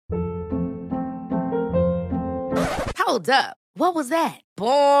Hold up. What was that?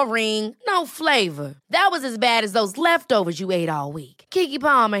 Boring. No flavor. That was as bad as those leftovers you ate all week. Keke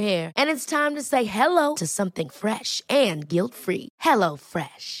Palmer here. And it's time to say hello to something fresh and guilt-free. Hello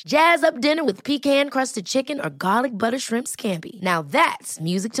Fresh. Jazz up dinner with pecan-crusted chicken or garlic butter shrimp scampi. Now that's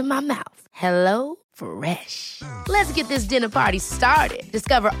music to my mouth. Hello Fresh. Let's get this dinner party started.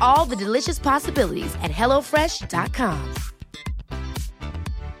 Discover all the delicious possibilities at hellofresh.com.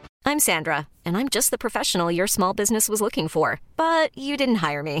 I'm Sandra, and I'm just the professional your small business was looking for. But you didn't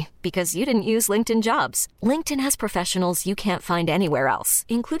hire me because you didn't use LinkedIn Jobs. LinkedIn has professionals you can't find anywhere else,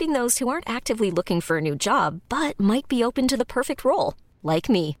 including those who aren't actively looking for a new job, but might be open to the perfect role, like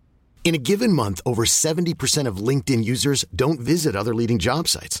me. In a given month, over 70% of LinkedIn users don't visit other leading job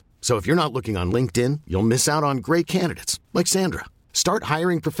sites. So if you're not looking on LinkedIn, you'll miss out on great candidates like Sandra. Start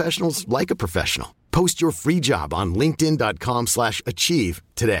hiring professionals like a professional. Post your free job on linkedin.com/achieve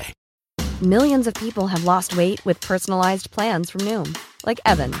today. Millions of people have lost weight with personalized plans from Noom. Like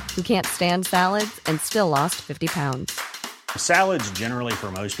Evan, who can't stand salads and still lost 50 pounds. Salads generally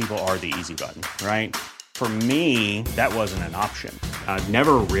for most people are the easy button, right? For me, that wasn't an option. I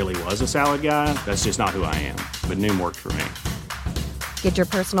never really was a salad guy. That's just not who I am. But Noom worked for me. Get your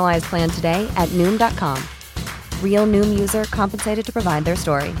personalized plan today at Noom.com. Real Noom user compensated to provide their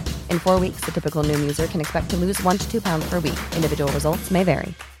story. In 4 weeks, the typical Noom user can expect to lose 1 to 2 pounds per week. Individual results may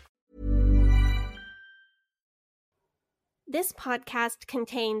vary. This podcast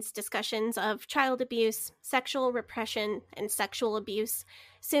contains discussions of child abuse, sexual repression and sexual abuse,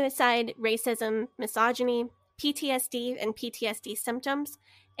 suicide, racism, misogyny, PTSD and PTSD symptoms,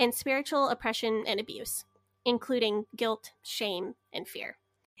 and spiritual oppression and abuse, including guilt, shame, and fear.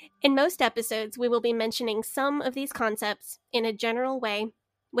 In most episodes, we will be mentioning some of these concepts in a general way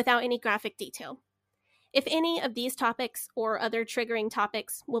without any graphic detail. If any of these topics or other triggering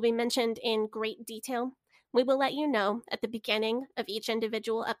topics will be mentioned in great detail, we will let you know at the beginning of each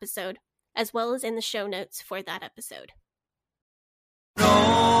individual episode, as well as in the show notes for that episode. Rolling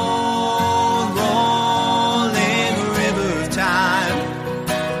river of time,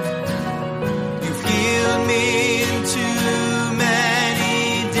 you've healed me in too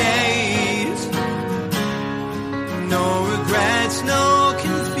many days. No regrets, no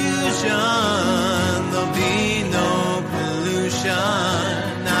confusion, there'll be no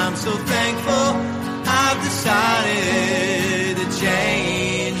pollution. I'm so thankful I've decided to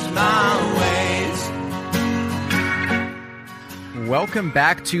change my ways. Welcome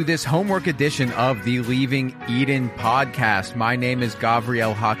back to this homework edition of the Leaving Eden podcast. My name is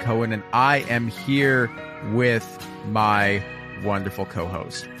Gavriel Ha-Cohen, and I am here with my wonderful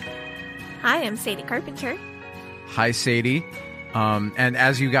co-host. Hi, I'm Sadie Carpenter. Hi, Sadie. And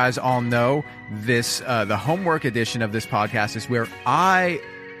as you guys all know, this the homework edition of this podcast is where I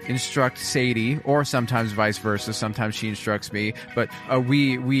instruct Sadie, or sometimes vice versa. Sometimes she instructs me, but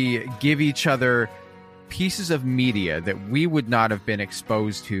we give each other pieces of media that we would not have been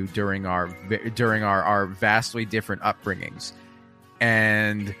exposed to during our vastly different upbringings,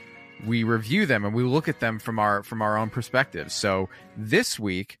 and we review them and we look at them from our own perspectives. So this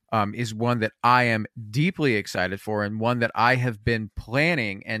week is one that I am deeply excited for, and one that I have been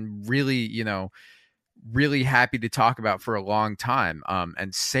planning and really happy to talk about for a long time.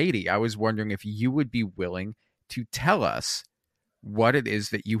 And Sadie, I was wondering if you would be willing to tell us what it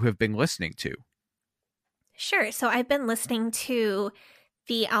is that you have been listening to. Sure. So I've been listening to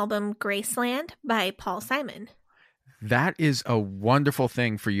the album Graceland by Paul Simon. That is a wonderful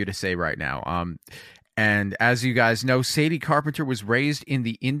thing for you to say right now. And as you guys know, Sadie Carpenter was raised in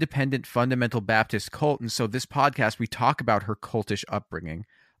the Independent Fundamental Baptist cult. And so this podcast, we talk about her cultish upbringing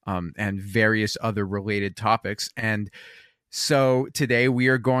and various other related topics. And so today we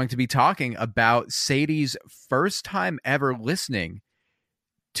are going to be talking about Sadie's first time ever listening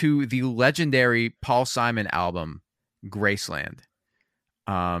to the legendary Paul Simon album, Graceland.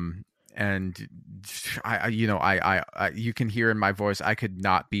 And I you can hear in my voice, I could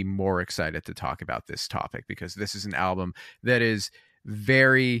not be more excited to talk about this topic, because this is an album that is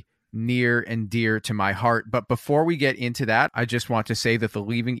very near and dear to my heart. But before we get into that, I just want to say that the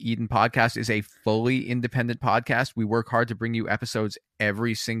Leaving Eden podcast is a fully independent podcast. We work hard to bring you episodes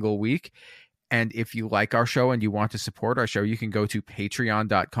every single week. And if you like our show and you want to support our show, you can go to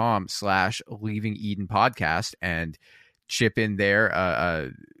patreon.com/Leaving Eden podcast and chip in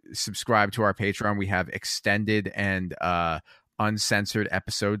there. Subscribe to our Patreon. We have extended and uncensored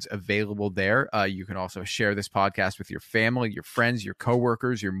episodes available there. You can also share this podcast with your family, your friends, your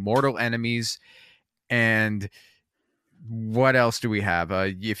coworkers, your mortal enemies. And what else do we have?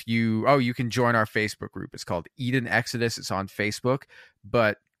 You can join our Facebook group. It's called Eden Exodus. It's on Facebook.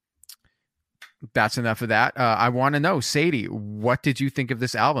 But that's enough of that. I want to know, Sadie, what did you think of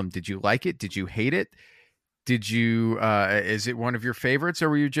this album? Did you like it? Did you hate it? Did you, is it one of your favorites, or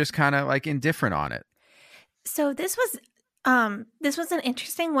were you just kind of like indifferent on it? So this was an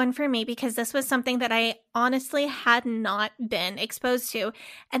interesting one for me because this was something that I honestly had not been exposed to.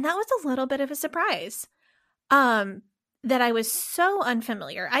 And that was a little bit of a surprise. That I was so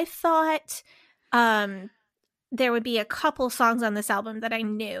unfamiliar. I thought there would be a couple songs on this album that I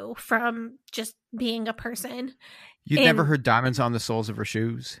knew from just being a person. You'd never heard Diamonds on the Soles of Her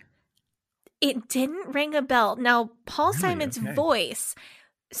Shoes? It didn't ring a bell. Now, Paul Simon's voice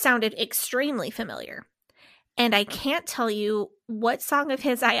sounded extremely familiar. And I can't tell you what song of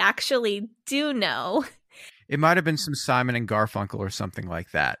his I actually do know. It might have been some Simon and Garfunkel or something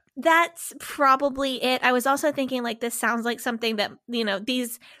like that. That's probably it. I was also thinking like this sounds like something that, you know,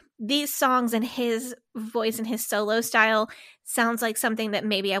 these songs and his voice and his solo style sounds like something that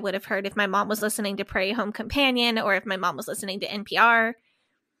maybe I would have heard if my mom was listening to Prairie Home Companion or if my mom was listening to NPR.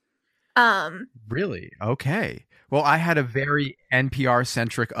 Really? Okay. Well, I had a very NPR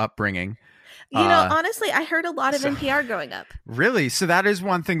centric upbringing. You know, honestly, I heard a lot of NPR growing up. Really? So that is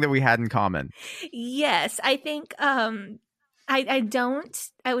one thing that we had in common. Yes. I think I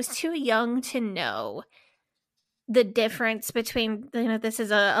was too young to know the difference between, you know, this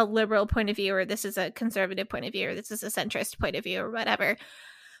is a liberal point of view or this is a conservative point of view or this is a centrist point of view or whatever.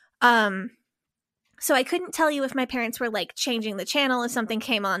 So I couldn't tell you if my parents were like changing the channel if something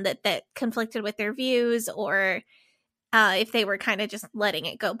came on that conflicted with their views or if they were kind of just letting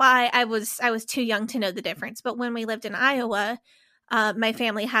it go by. I was too young to know the difference. But when we lived in Iowa, my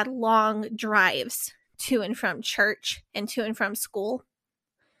family had long drives to and from church and to and from school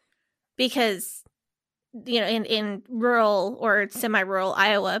because, you know, in rural or semi-rural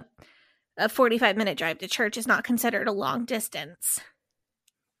Iowa, a 45-minute drive to church is not considered a long distance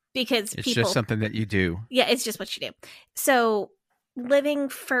because it's just something that you do. Yeah, it's just what you do. So living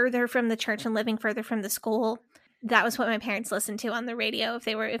further from the church and living further from the school, that was what my parents listened to on the radio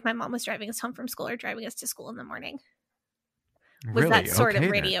if my mom was driving us home from school or driving us to school in the morning. Was Really? that sort of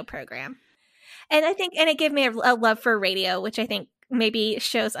radio program. And I think, and it gave me a love for radio, which I think maybe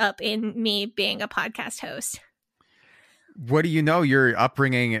shows up in me being a podcast host. What do you know? Your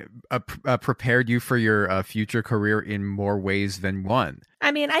upbringing prepared you for your future career in more ways than one.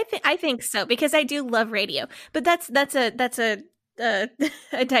 I mean, I think so because I do love radio, but that's a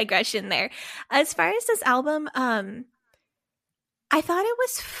digression there. As far as this album, I thought it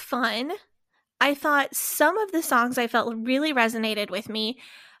was fun. I thought some of the songs I felt really resonated with me.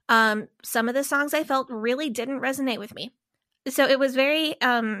 Some of the songs I felt really didn't resonate with me. So it was very,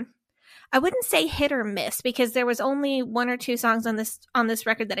 I wouldn't say hit or miss because there was only one or two songs on this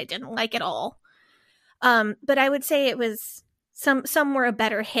record that I didn't like at all. But I would say it was some were a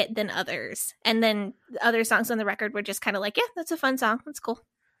better hit than others. And then the other songs on the record were just kind of like, yeah, that's a fun song. That's cool.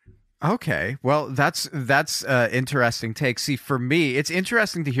 Okay. Well, that's interesting take. See, for me, it's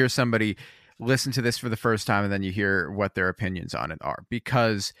interesting to hear somebody listen to this for the first time and then you hear what their opinions on it are.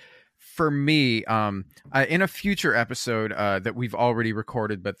 Because for me, in a future episode that we've already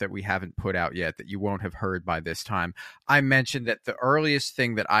recorded but that we haven't put out yet, that you won't have heard by this time, I mentioned that the earliest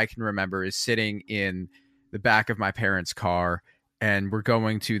thing that I can remember is sitting in the back of my parents' car and we're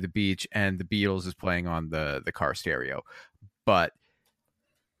going to the beach and the Beatles is playing on the car stereo. But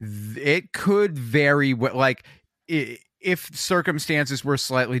it could very well, like, if circumstances were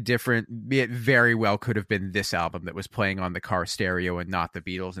slightly different, it very well could have been this album that was playing on the car stereo and not the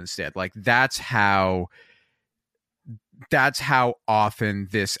Beatles instead. Like, that's how often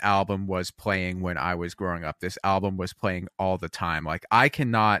this album was playing when I was growing up. This album was playing all the time. Like, I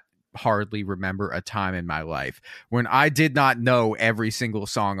cannot hardly remember a time in my life when I did not know every single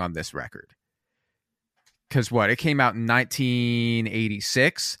song on this record. Because it came out in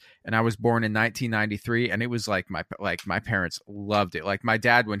 1986 and I was born in 1993, and it was like my parents loved it. Like, my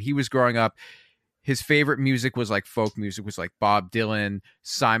dad, when he was growing up, his favorite music was like folk music, was like Bob Dylan,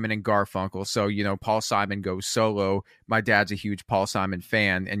 Simon and Garfunkel. So, you know, Paul Simon goes solo. My dad's a huge Paul Simon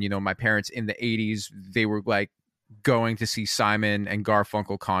fan. And, you know, my parents in the 80s, they were like going to see Simon and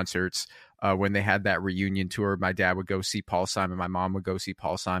Garfunkel concerts. When they had that reunion tour, my dad would go see Paul Simon. My mom would go see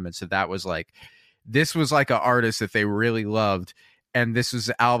Paul Simon. So that was like, this was like an artist that they really loved. And this was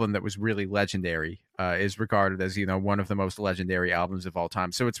an album that was really legendary, is regarded as, you know, one of the most legendary albums of all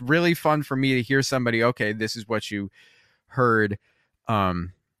time. So it's really fun for me to hear somebody, okay, this is what you heard.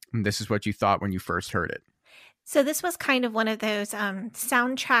 And this is what you thought when you first heard it. So this was kind of one of those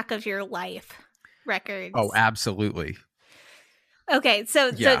soundtrack of your life records. Oh, absolutely. Okay.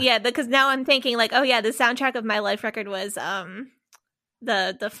 So yeah, because now I'm thinking like, oh yeah, the soundtrack of my life record was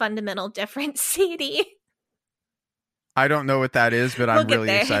the fundamental difference, Sadie. I don't know what that is, but I'm We'll really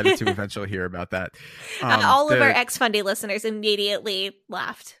get there. excited to eventually hear about that. All of our ex-Fundy listeners immediately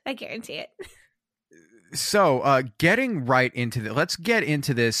laughed. I guarantee it. So, getting right into let's get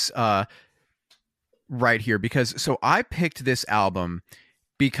into this right here, because I picked this album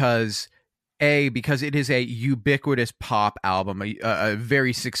because it is a ubiquitous pop album, a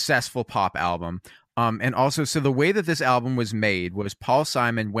very successful pop album. And also, so the way that this album was made was Paul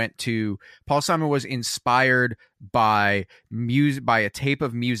Simon was inspired by a tape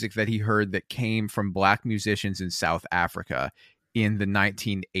of music that he heard that came from Black musicians in South Africa in the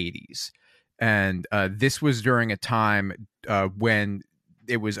 1980s. And this was during a time when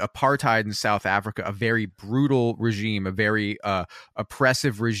it was apartheid in South Africa, a very brutal regime, a very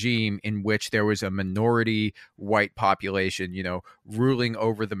oppressive regime in which there was a minority white population, ruling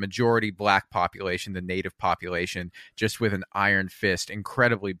over the majority Black population, the native population, just with an iron fist,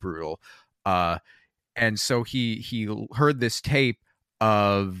 incredibly brutal. And so he heard this tape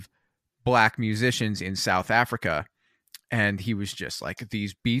of Black musicians in South Africa, and he was just like,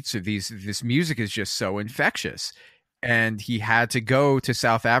 these beats of this music is just so infectious. And he had to go to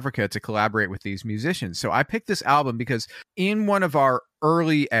South Africa to collaborate with these musicians. So I picked this album because in one of our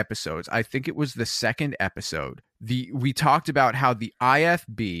early episodes, I think it was the second episode, we talked about how the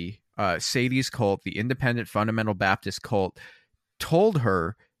IFB, Sadie's cult, the Independent Fundamental Baptist cult, told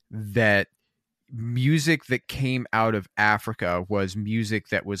her that music that came out of Africa was music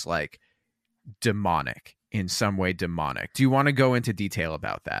that was like demonic, in some way demonic. Do you want to go into detail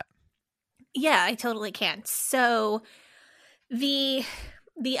about that? Yeah, I totally can. So the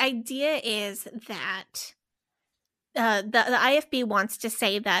idea is that the IFB wants to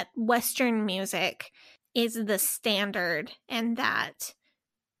say that Western music is the standard, and that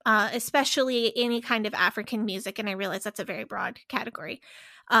especially any kind of African music, and I realize that's a very broad category,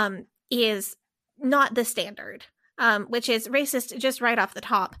 is not the standard, which is racist just right off the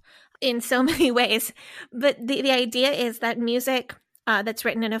top in so many ways. But the idea is that music that's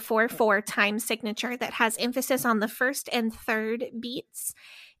written in a 4/4 time signature that has emphasis on the first and third beats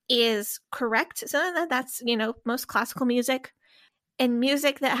is correct. So that's, most classical music. And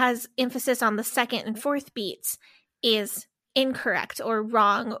music that has emphasis on the second and fourth beats is incorrect or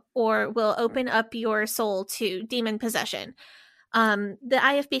wrong, or will open up your soul to demon possession. The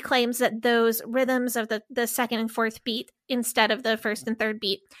IFB claims that those rhythms of the second and fourth beat instead of the first and third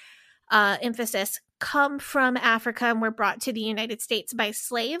beat emphasis come from Africa and were brought to the United States by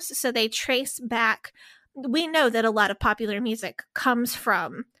slaves. So they trace back. We know that a lot of popular music comes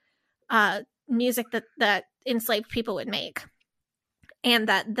from music that enslaved people would make, and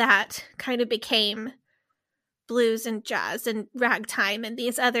that kind of became blues and jazz and ragtime and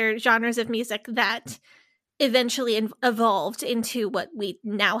these other genres of music that eventually evolved into what we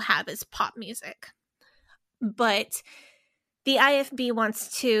now have as pop music. But the IFB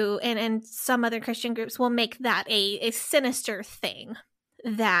wants to, and some other Christian groups will make that a sinister thing,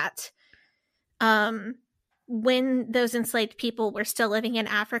 that when those enslaved people were still living in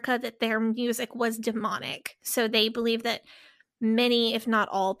Africa, that their music was demonic. So they believe that many, if not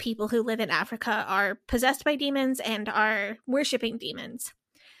all, people who live in Africa are possessed by demons and are worshiping demons.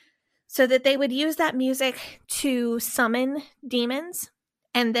 So that they would use that music to summon demons.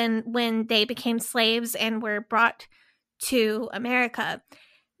 And then when they became slaves and were brought to America,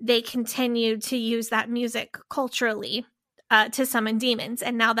 they continued to use that music culturally to summon demons,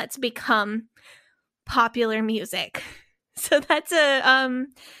 and now that's become popular music. So that's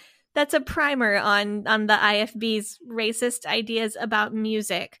a primer on the IFB's racist ideas about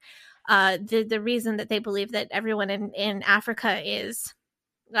music. The reason that they believe that everyone in Africa is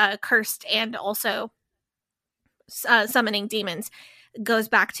cursed and also summoning demons goes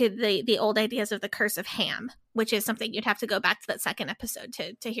back to the old ideas of the curse of Ham, which is something you'd have to go back to that second episode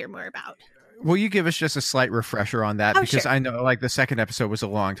to hear more about. Will you give us just a slight refresher on that? Because sure. I know the second episode was a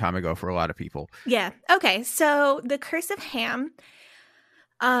long time ago for a lot of people. Yeah. Okay. So the curse of Ham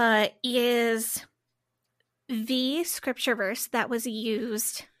is the scripture verse that was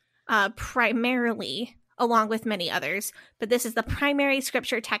used primarily, along with many others, but this is the primary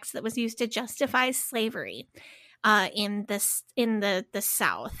scripture text that was used to justify slavery in the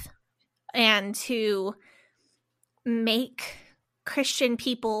South, and to make Christian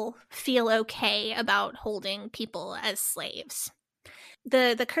people feel okay about holding people as slaves.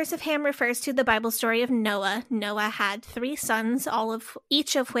 The curse of Ham refers to the Bible story of Noah. Noah had 3 sons,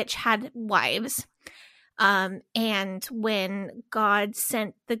 each of which had wives. And when God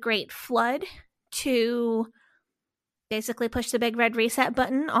sent the great flood to basically push the big red reset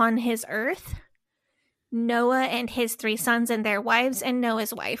button on his earth, Noah and his 3 sons and their wives and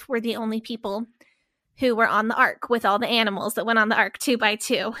Noah's wife were the only people who were on the ark with all the animals that went on the ark 2 by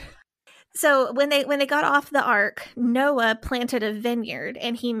 2. So when they got off the ark, Noah planted a vineyard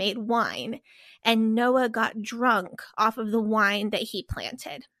and he made wine, and Noah got drunk off of the wine that he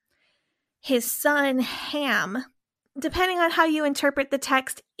planted. His son Ham, depending on how you interpret the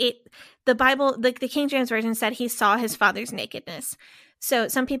text, the Bible, the King James Version said he saw his father's nakedness. So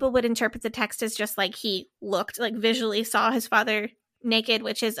some people would interpret the text as just like he looked, like visually saw his father naked,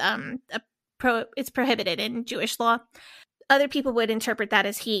 which is it's prohibited in Jewish law. Other people would interpret that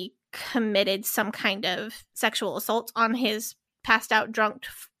as he committed some kind of sexual assault on his passed out drunk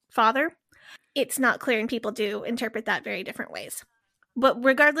father. It's not clear, and people do interpret that very different ways. But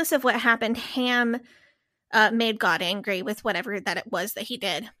regardless of what happened, Ham made God angry with whatever that it was that he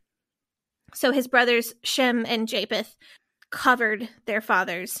did. So his brothers Shem and Japheth covered their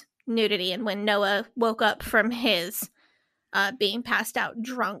father's nudity, and when Noah woke up from his being passed out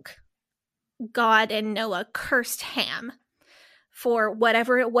drunk, God and Noah cursed Ham for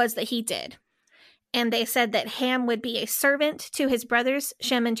whatever it was that he did. And they said that Ham would be a servant to his brothers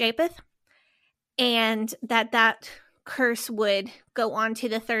Shem and Japheth, and that curse would go on to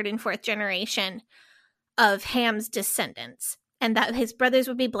the 3rd and 4th generation of Ham's descendants, and that his brothers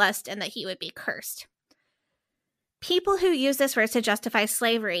would be blessed and that he would be cursed. People who use this verse to justify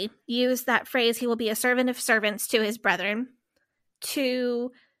slavery use that phrase, he will be a servant of servants to his brethren,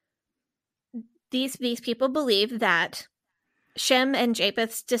 to these people believe that Shem and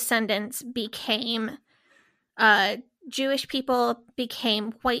Japheth's descendants became Jewish people,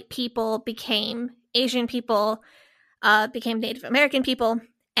 became white people, became Asian people, became Native American people,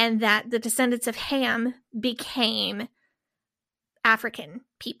 and that the descendants of Ham became African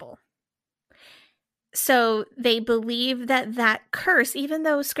people. So they believe that curse, even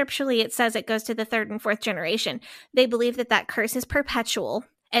though scripturally it says it goes to the 3rd and 4th generation, they believe that curse is perpetual,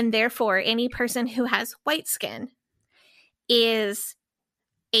 and therefore any person who has white skin is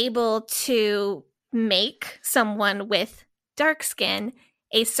able to make someone with dark skin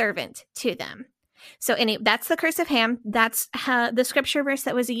a servant to them. So that's the curse of Ham. That's how the scripture verse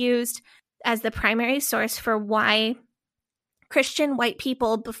that was used as the primary source for why Christian white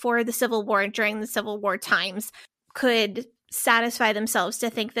people before the Civil War, during the Civil War times, could satisfy themselves to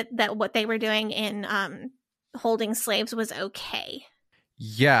think that what they were doing in holding slaves was okay.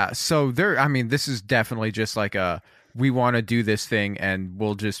 Yeah, so this is definitely just like we want to do this thing and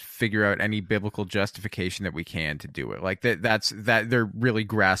we'll just figure out any biblical justification that we can to do it. Like that's they're really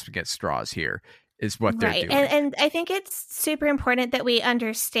grasping at straws here is what they're doing. And I think it's super important that we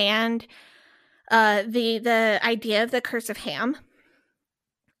understand the idea of the curse of Ham,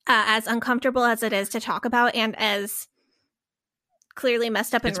 as uncomfortable as it is to talk about and as clearly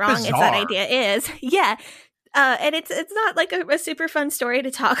messed up and wrong as that idea is. Yeah. And it's not like a super fun story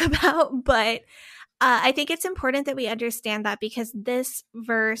to talk about, but I think it's important that we understand that, because this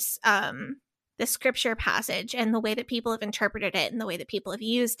verse, the scripture passage and the way that people have interpreted it and the way that people have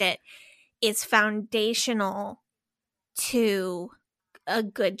used it is foundational to a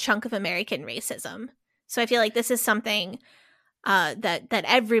good chunk of American racism. So I feel like this is something that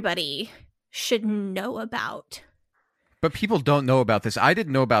everybody should know about. But people don't know about this. I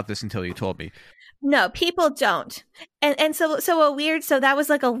didn't know about this until you told me. No, people don't. And so that was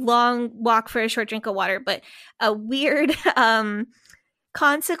like a long walk for a short drink of water, but a weird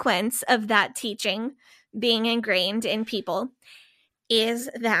consequence of that teaching being ingrained in people is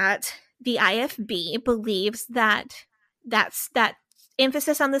that the IFB believes that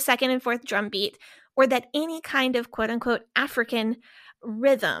emphasis on the 2nd and 4th drum beat, or that any kind of quote unquote African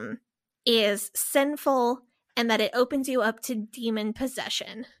rhythm, is sinful and that it opens you up to demon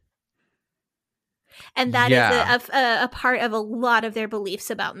possession. And that is a part of a lot of their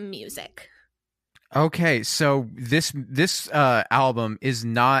beliefs about music. Okay, so this album is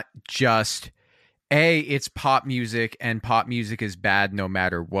not just it's pop music and pop music is bad no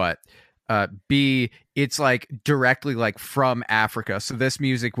matter what. B, it's like directly like from Africa. So this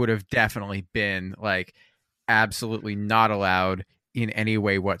music would have definitely been like absolutely not allowed in any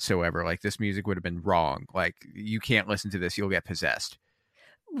way whatsoever. Like this music would have been wrong. Like you can't listen to this, you'll get possessed.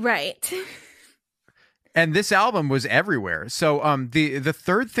 Right. And this album was everywhere. So the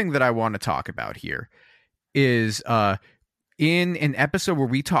third thing that I want to talk about here is in an episode where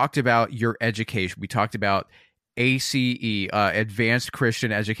we talked about your education, we talked about ACE, Advanced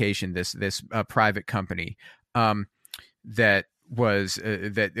Christian Education, this private company that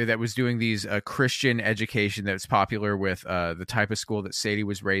was doing these Christian education that's popular with the type of school that Sadie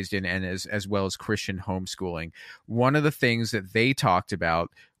was raised in, and as well as Christian homeschooling. One of the things that they talked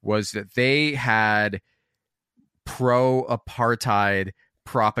about was that they had pro-apartheid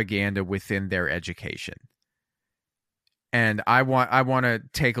propaganda within their education. And I want to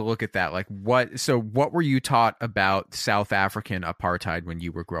take a look at that. Like, what were you taught about South African apartheid when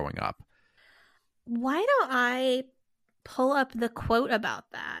you were growing up? Why don't I pull up the quote about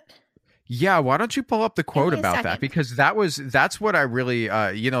that? Yeah, why don't you pull up the quote about that? Because that's what I really,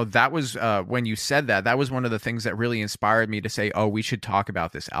 that was when you said that was one of the things that really inspired me to say, oh, we should talk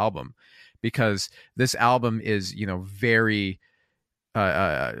about this album, because this album is, very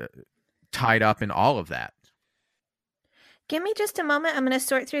tied up in all of that. Give me just a moment. I'm going to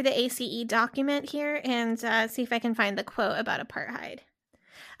sort through the ACE document here and see if I can find the quote about apartheid.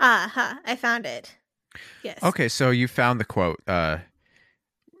 I found it. Yes. Okay, so you found the quote.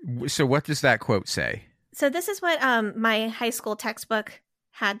 So what does that quote say? So this is what my high school textbook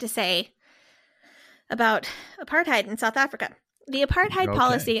had to say about apartheid in South Africa. The apartheid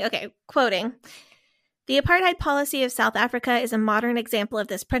policy, quoting, "The apartheid policy of South Africa is a modern example of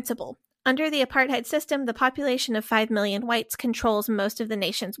this principle. Under the apartheid system, the population of 5 million whites controls most of the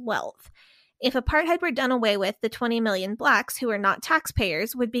nation's wealth. If apartheid were done away with, the 20 million blacks who are not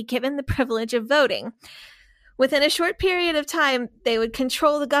taxpayers would be given the privilege of voting. Within a short period of time, they would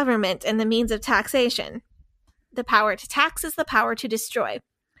control the government and the means of taxation. The power to tax is the power to destroy.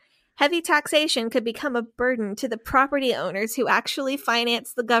 Heavy taxation could become a burden to the property owners who actually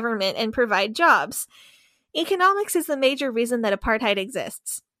finance the government and provide jobs. Economics is the major reason that apartheid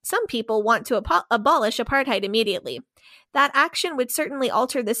exists. Some people want to abolish apartheid immediately. That action would certainly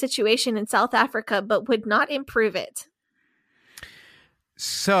alter the situation in South Africa, but would not improve it."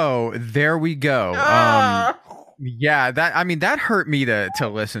 So there we go. Yeah, that hurt me to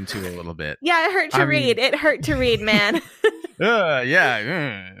listen to a little bit. Yeah, it hurt to read. It hurt to read, man.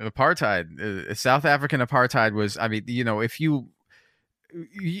 Apartheid. South African apartheid was, if you,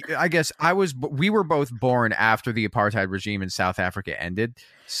 I guess we were both born after the apartheid regime in South Africa ended.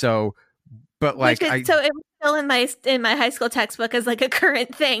 So, but like, so it was still in my high school textbook as like a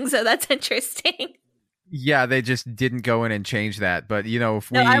current thing. So that's interesting. Yeah, they just didn't go in and change that. But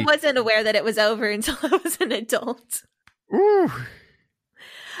I wasn't aware that it was over until I was an adult. Ooh.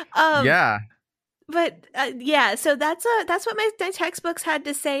 Yeah. But so that's what my textbooks had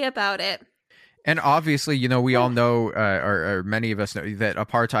to say about it. And obviously, we all know, or many of us know, that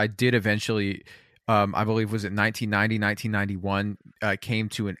apartheid did eventually, I believe, was it 1990, 1991, came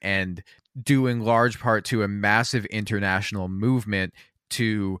to an end, due in large part to a massive international movement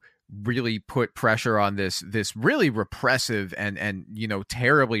to really put pressure on this really repressive and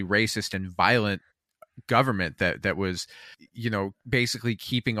terribly racist and violent government that was, basically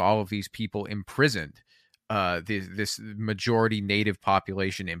keeping all of these people imprisoned. This majority native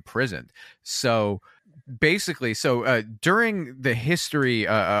population imprisoned. So basically, during the history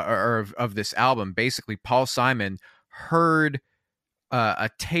of this album, basically Paul Simon heard a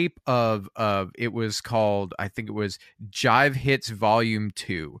tape of it was called, I think it was Jive Hits Volume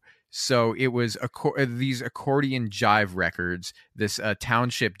 2. So it was these accordion jive records. This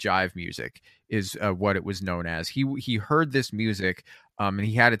township jive music is what it was known as. He heard this music. And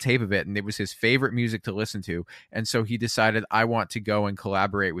he had a tape of it, and it was his favorite music to listen to. And so he decided, I want to go and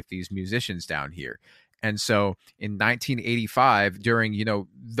collaborate with these musicians down here. And so in 1985, during,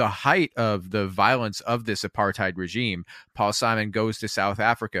 the height of the violence of this apartheid regime, Paul Simon goes to South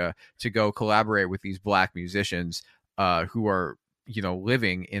Africa to go collaborate with these black musicians who are,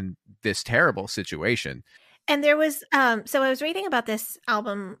 living in this terrible situation. And there was, so I was reading about this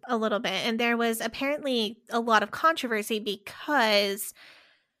album a little bit, and there was apparently a lot of controversy because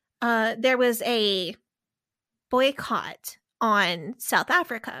there was a boycott on South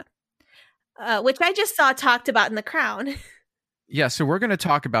Africa, which I just saw talked about in The Crown. Yeah, so we're going to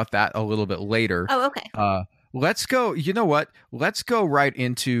talk about that a little bit later. Oh, okay. Let's go, you know what? Let's go right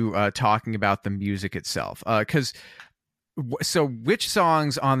into talking about the music itself. So which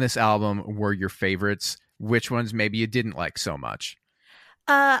songs on this album were your favorites? Which ones maybe you didn't like so much?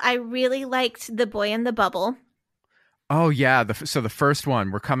 I really liked The Boy in the Bubble. Oh, yeah. So the first one,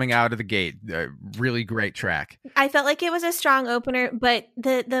 we're coming out of the gate. Really great track. I felt like it was a strong opener, but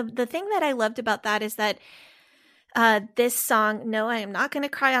the thing that I loved about that is that this song, no, I am not going to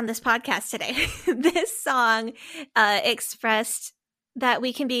cry on this podcast today. This song expressed that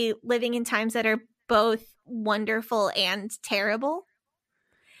we can be living in times that are both wonderful and terrible.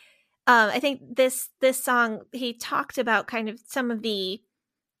 I think this song, he talked about kind of some of the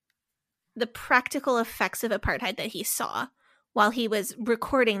practical effects of apartheid that he saw while he was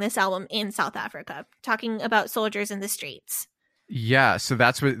recording this album in South Africa, talking about soldiers in the streets. Yeah, so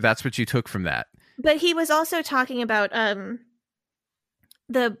that's what you took from that. But he was also talking about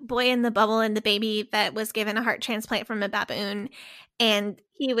the boy in the bubble and the baby that was given a heart transplant from a baboon, and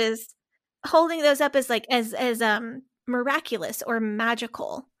he was holding those up as like as miraculous or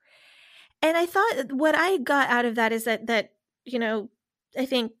magical. And I thought what I got out of that is that you know, I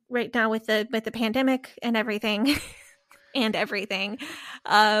think right now with the pandemic and everything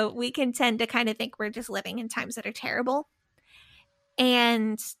we can tend to kind of think we're just living in times that are terrible.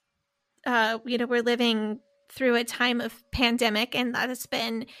 And you know, we're living through a time of pandemic, and that has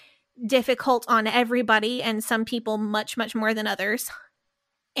been difficult on everybody, and some people much more than others.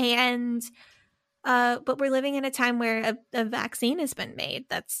 And but we're living in a time where a vaccine has been made.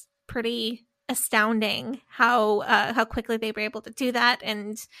 That's pretty astounding how quickly they were able to do that,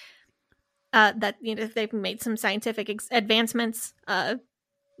 and that, you know, they've made some scientific advancements,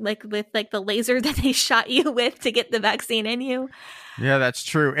 like with like the laser that they shot you with to get the vaccine in you. Yeah, that's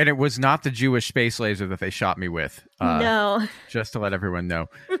true. And it was not the Jewish space laser that they shot me with. No. Just to let everyone know.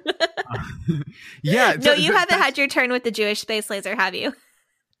 Yeah. No, you haven't had your turn with the Jewish space laser, have you?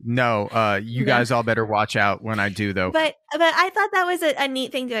 No. You guys all better watch out when I do, though. But I thought that was a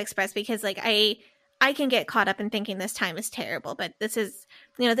neat thing to express, because like I can get caught up in thinking this time is terrible, but this is,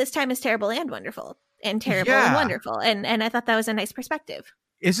 you know, this time is terrible and wonderful, and terrible and wonderful. And I thought that was a nice perspective.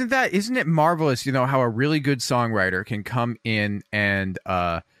 Isn't it marvelous, you know, how a really good songwriter can come in and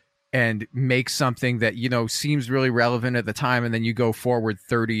make something that, you know, seems really relevant at the time, and then you go forward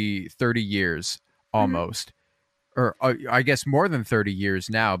 30 years almost. Or I guess more than 30 years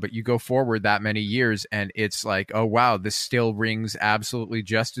now, but you go forward that many years and it's like, oh, wow, this still rings absolutely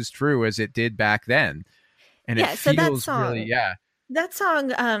just as true as it did back then. And it feels that song, really, that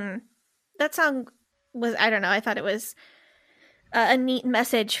song was, I don't know, I thought it was a neat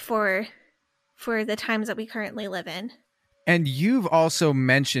message for the times that we currently live in. And you've also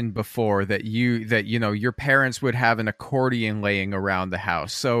mentioned before that you know, your parents would have an accordion laying around the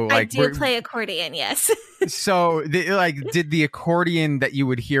house. So like, I do play accordion, yes. So did the accordion that you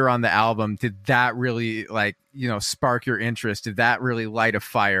would hear on the album, did that really, like, you know, spark your interest? Did that really light a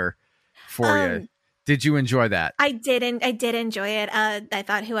fire for you? Did you enjoy that? I did enjoy it. I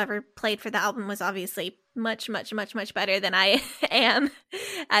thought whoever played for the album was obviously much better than I am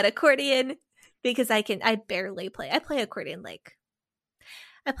at accordion. Because I barely play. I play accordion like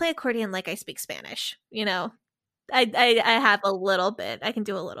I speak Spanish. You know, I have a little bit. I can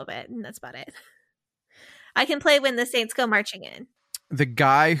do a little bit, and that's about it. I can play When the Saints Go Marching In. The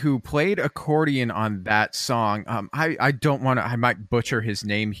guy who played accordion on that song, I don't want to. I might butcher his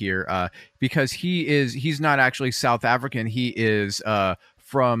name here, because he's not actually South African. He is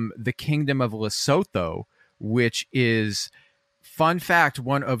from the Kingdom of Lesotho, which is, fun fact,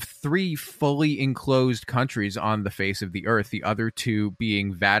 one of 3 fully enclosed countries on the face of the earth, the other 2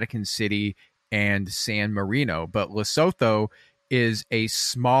 being Vatican City and San Marino. But Lesotho is a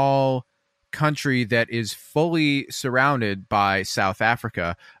small country that is fully surrounded by South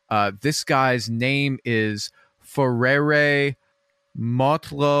Africa. This guy's name is Ferere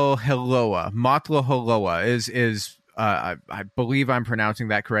Motloheloa. Motloheloa is I believe I'm pronouncing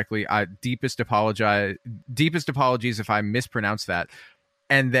that correctly. Deepest apologies if I mispronounce that.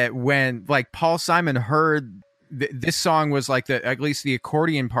 And that when, like, Paul Simon heard this song was like at least the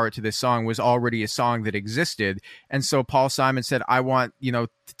accordion part to this song was already a song that existed. And so Paul Simon said, I want, you know,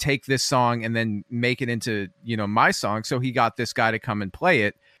 to take this song and then make it into, you know, my song. So he got this guy to come and play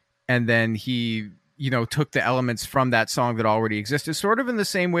it. And then he, you know, took the elements from that song that already existed, sort of in the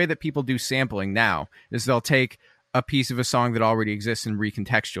same way that people do sampling now, is they'll take a piece of a song that already exists and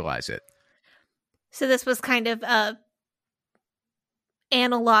recontextualize it. So this was kind of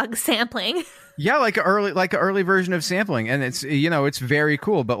analog sampling. Yeah, like an early version of sampling, and it's, you know, it's very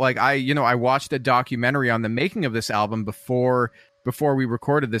cool. But like I watched a documentary on the making of this album before we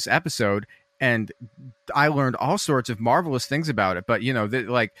recorded this episode, and I learned all sorts of marvelous things about it. But you know,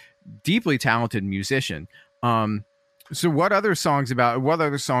 like, deeply talented musician. So what other songs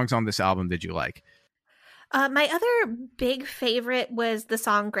on this album did you like? My other big favorite was the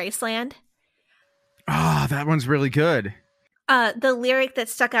song Graceland. Oh, that one's really good. The lyric that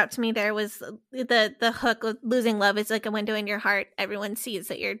stuck out to me there was the hook, losing love is like a window in your heart. Everyone sees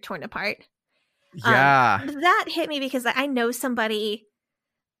that you're torn apart. Yeah. That hit me because I know somebody,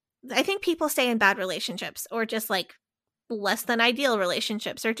 I think people stay in bad relationships, or just like less than ideal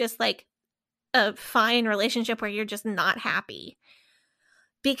relationships, or just like a fine relationship where you're just not happy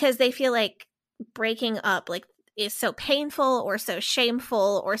because they feel like breaking up like is so painful or so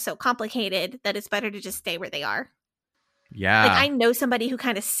shameful or so complicated that it's better to just stay where they are. Yeah. Like, I know somebody who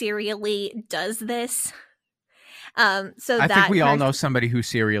kind of serially does this. So I think we all know somebody who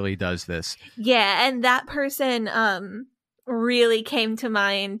serially does this. Yeah, and that person really came to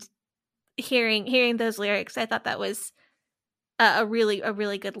mind hearing those lyrics. I thought that was a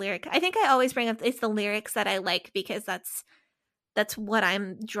really good lyric. I think I always bring up it's the lyrics that I like because that's what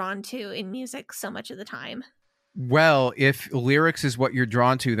I'm drawn to in music so much of the time. Well, if lyrics is what you're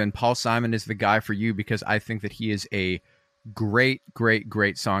drawn to, then Paul Simon is the guy for you, because I think that he is a great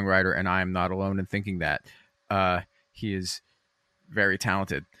songwriter, and I am not alone in thinking that. He is very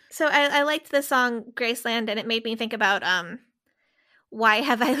talented. So I liked the song Graceland, and it made me think about why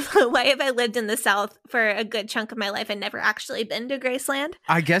have I lived in the South for a good chunk of my life and never actually been to Graceland?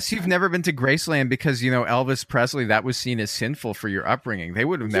 I guess you've never been to Graceland because, Elvis Presley, that was seen as sinful for your upbringing. They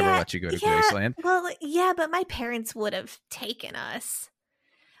would have never let you go to Graceland. Well, yeah, but my parents would have taken us.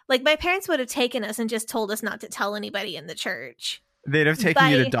 Like, my parents would have taken us and just told us not to tell anybody in the church. They'd have taken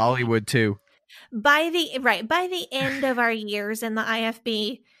you to Dollywood, too. By the end of our years in the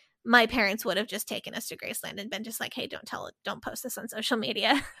IFB, my parents would have just taken us to Graceland and been just like, hey, don't post this on social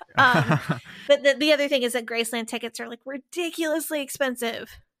media. But the other thing is that Graceland tickets are like ridiculously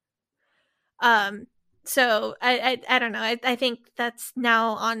expensive. So I don't know. I think that's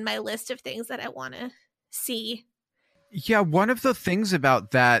now on my list of things that I want to see. Yeah, one of the things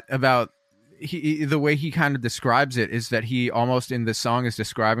about that, the way he kind of describes it, is that he almost in the song is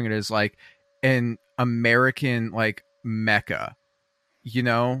describing it as like an American like Mecca.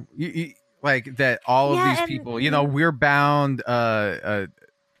 Like that all of these people, we're bound to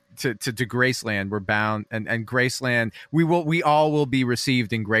Graceland. We're bound and Graceland, we all will be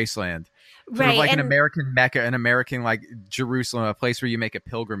received in Graceland. Sort of like an American Mecca, an American like Jerusalem, a place where you make a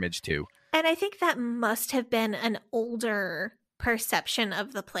pilgrimage to. And I think that must have been an older perception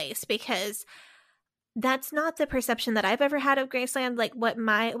of the place, because that's not the perception that I've ever had of Graceland. Like what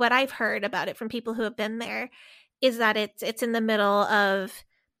I've heard about it from people who have been there is that it's in the middle of,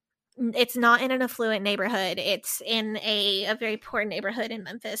 it's not in an affluent neighborhood. It's in a very poor neighborhood in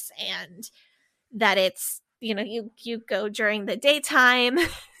Memphis, and that it's, you go during the daytime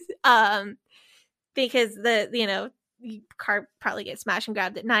because the car probably gets smashed and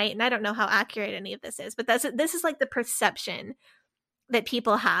grabbed at night. And I don't know how accurate any of this is, but this is like the perception that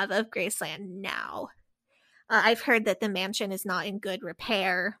people have of Graceland now. I've heard that the mansion is not in good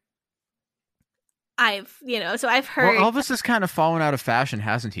repair. I've heard. Well, Elvis has kind of fallen out of fashion,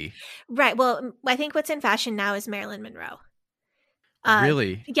 hasn't he? Right. Well, I think what's in fashion now is Marilyn Monroe.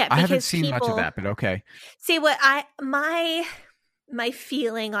 Really? Yeah. I haven't seen much of that, but okay. See, what my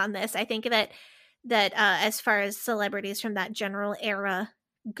feeling on this, I think that as far as celebrities from that general era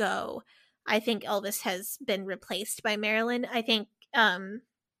go, I think Elvis has been replaced by Marilyn. I think, I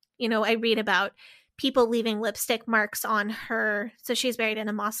read about people leaving lipstick marks on her. So she's buried in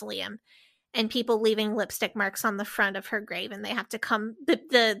a mausoleum, and people leaving lipstick marks on the front of her grave, and they have to come,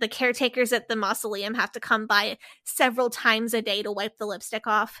 the caretakers at the mausoleum have to come by several times a day to wipe the lipstick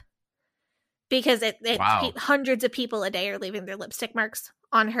off, because hundreds of people a day are leaving their lipstick marks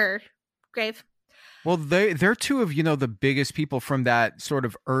on her grave. Well, they're two of, the biggest people from that sort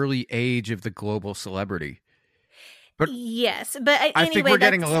of early age of the global celebrity. But yes, but I think we're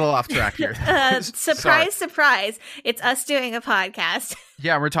getting a little off track here. Surprise. It's us doing a podcast.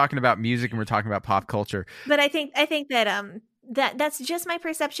 Yeah, we're talking about music and we're talking about pop culture. But I think that that's just my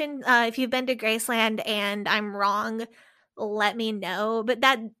perception. If you've been to Graceland and I'm wrong, let me know. But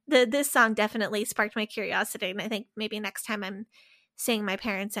this song definitely sparked my curiosity, and I think maybe next time I'm seeing my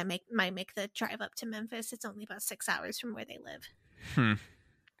parents, I might make the drive up to Memphis. It's only about 6 hours from where they live.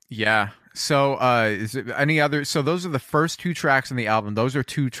 Yeah. So, is it any other? So those are the first two tracks on the album. Those are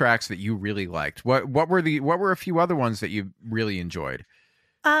two tracks that you really liked. What were a few other ones that you really enjoyed?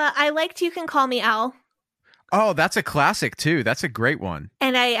 I liked "You Can Call Me Al." Oh, that's a classic too. That's a great one.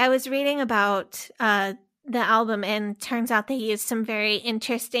 And I was reading about the album, and turns out they used some very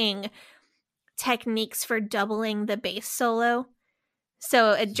interesting techniques for doubling the bass solo.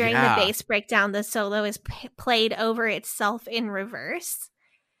 So during the bass breakdown, the solo is played over itself in reverse.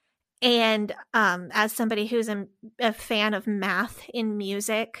 And as somebody who's a fan of math in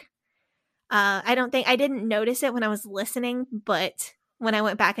music, I didn't notice it when I was listening, but when I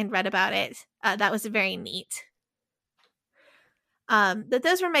went back and read about it, that was very neat. But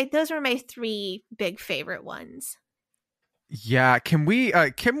those were my three big favorite ones. Yeah, can we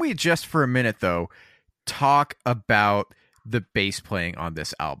just for a minute though talk about the bass playing on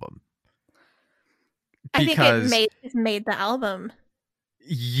this album? Because I think it made the album.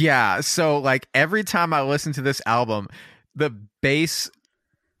 Yeah, so like every time I listen to this album, the bass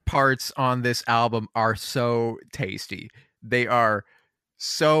parts on this album are so tasty. They are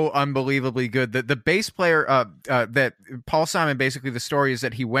so unbelievably good. The bass player that Paul Simon, basically the story is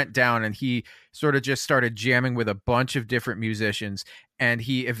that he went down and he sort of just started jamming with a bunch of different musicians, and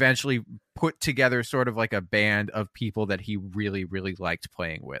he eventually put together sort of like a band of people that he really, really liked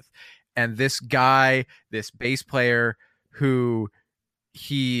playing with. And this guy, this bass player who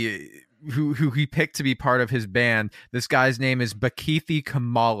he picked to be part of his band, this guy's name is Bakithi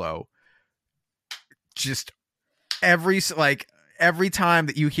Kumalo. Just every time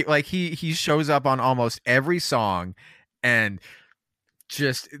that you hear, like, he shows up on almost every song and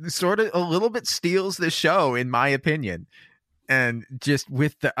just sort of a little bit steals the show, in my opinion. And just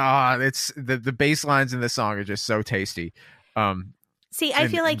with it's the bass lines in the song are just so tasty. See, I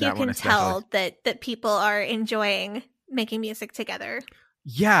feel like you can tell that people are enjoying making music together.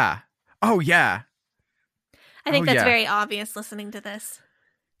 Yeah. Oh yeah. I think that's very obvious listening to this.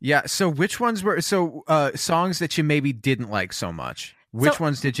 Yeah. So which ones were songs that you maybe didn't like so much? Which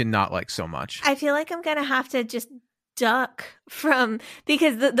ones did you not like so much? I feel like I'm gonna have to just duck from,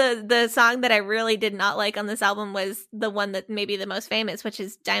 because the song that I really did not like on this album was the one that may be the most famous, which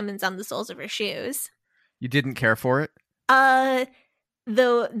is Diamonds on the Soles of Her Shoes. You didn't care for it?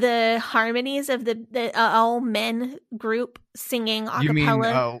 The harmonies of the all men group singing a cappella. You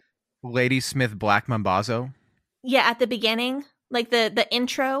mean Ladysmith Black Mambazo? Yeah, at the beginning, like the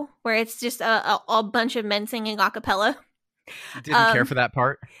intro where it's just a bunch of men singing a cappella. You didn't care for that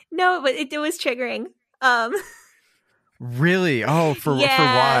part? No, but it was triggering. Really? Oh, for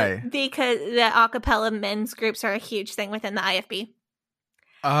why? Because the a cappella men's groups are a huge thing within the IFB.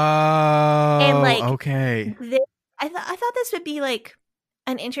 Oh, and like, okay. I thought this would be like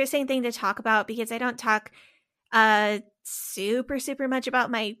an interesting thing to talk about, because I don't talk super much about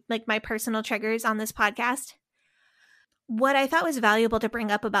my personal triggers on this podcast. What I thought was valuable to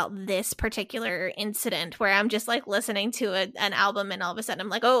bring up about this particular incident, where I'm just like listening to an album and all of a sudden I'm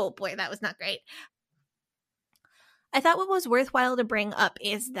like, oh boy, that was not great. I thought what was worthwhile to bring up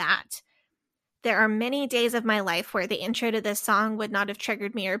is that there are many days of my life where the intro to this song would not have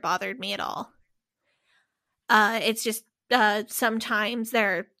triggered me or bothered me at all. It's just sometimes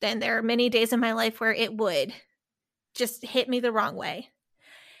there are many days in my life where it would just hit me the wrong way.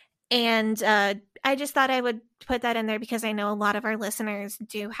 And I just thought I would put that in there because I know a lot of our listeners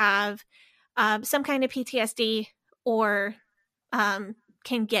do have some kind of PTSD or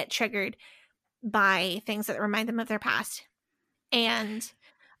can get triggered by things that remind them of their past. And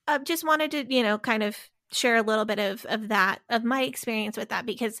just wanted to, kind of share a little bit of that, of my experience with that,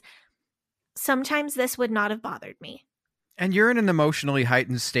 because sometimes this would not have bothered me. And you're in an emotionally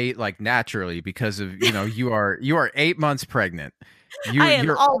heightened state, like, naturally, because of, you are 8 months pregnant. I am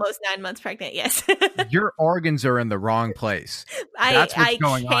almost 9 months pregnant. Yes. Your organs are in the wrong place. I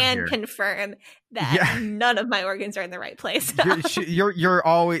can confirm that none of my organs are in the right place. You're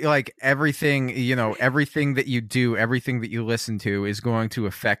always like, everything that you do, everything that you listen to is going to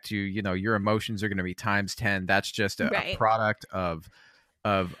affect you. Your emotions are going to be times 10. That's just a product of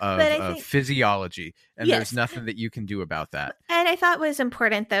physiology, and there's nothing that you can do about that. And I thought it was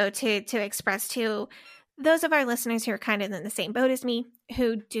important, though, to express to those of our listeners who are kind of in the same boat as me,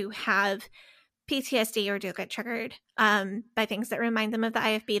 who do have PTSD or do get triggered by things that remind them of the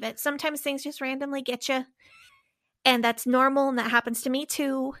IFB, that sometimes things just randomly get you, and that's normal, and that happens to me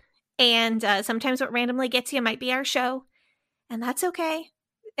too. And sometimes what randomly gets you might be our show, and that's okay.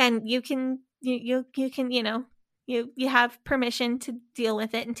 And you can you have permission to deal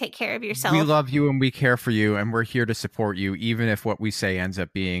with it and take care of yourself. We love you and we care for you, and we're here to support you, even if what we say ends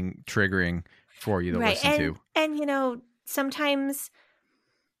up being triggering for you to listen to. And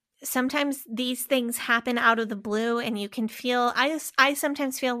sometimes these things happen out of the blue, and you can feel, I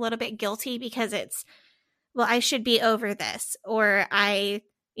sometimes feel a little bit guilty because it's, well, I should be over this, or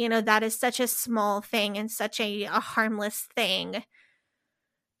that is such a small thing and such a harmless thing.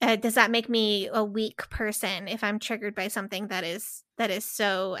 Does that make me a weak person if I'm triggered by something that is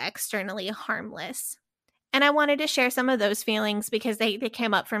so externally harmless? And I wanted to share some of those feelings because they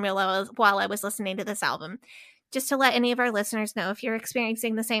came up for me while I was listening to this album. Just to let any of our listeners know, if you're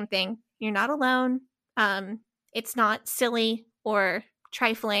experiencing the same thing, you're not alone. It's not silly or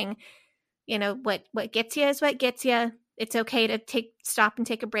trifling. What gets you is what gets you. It's okay to stop and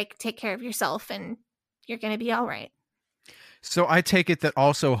take a break, take care of yourself, and you're going to be all right. So I take it that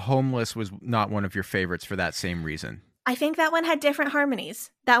also Homeless was not one of your favorites for that same reason. I think that one had different harmonies.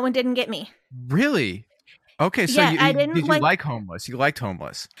 That one didn't get me. Really? Okay, so did you like Homeless? You liked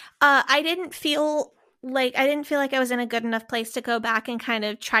Homeless. I didn't feel like I was in a good enough place to go back and kind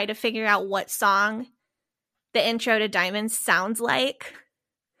of try to figure out what song the intro to Diamonds sounds like.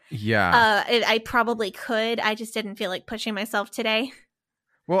 Yeah. I probably could. I just didn't feel like pushing myself today.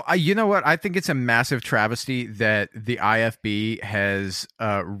 Well, you know what? I think it's a massive travesty that the IFB has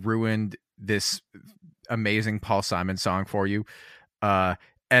ruined this amazing Paul Simon song for you. And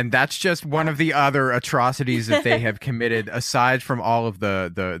that's just one of the other atrocities that they have committed, aside from all of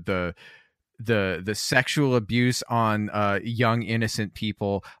the sexual abuse on young innocent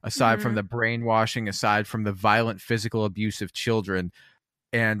people, aside from the brainwashing, aside from the violent physical abuse of children,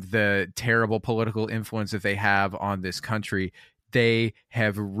 and the terrible political influence that they have on this country. They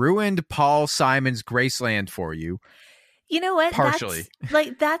have ruined Paul Simon's Graceland for you. You know what? Partially.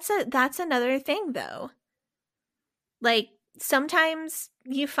 That's another thing though. Like sometimes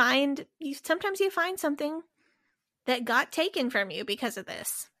you find something that got taken from you because of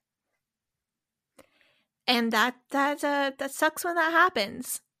this. And that sucks when that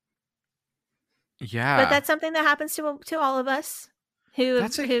happens. Yeah. But that's something that happens to all of us who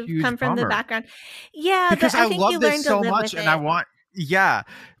come from the background. Yeah, because but I think love you this learn to so live much, with and it. I want. Yeah,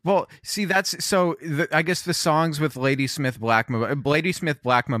 well, see, that's so. I guess the songs with Ladysmith Black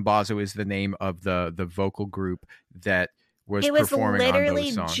Mambazo is the name of the vocal group that was. It was performing literally on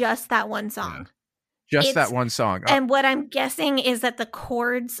those songs. just that one song. Yeah. That one song. And what I'm guessing is that the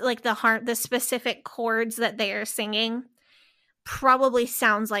chords, like the specific chords that they are singing, probably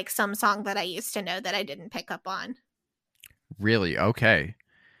sounds like some song that I used to know that I didn't pick up on. Really? Okay.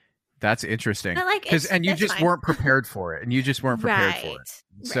 That's interesting. And you just weren't prepared for it. Right.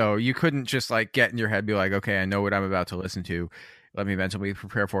 So you couldn't just like get in your head and be like, okay, I know what I'm about to listen to. Let me mentally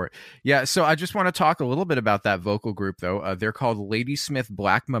prepare for it. Yeah. So I just want to talk a little bit about that vocal group, though. They're called Ladysmith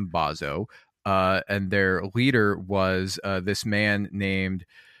Black Mambazo. And their leader was this man named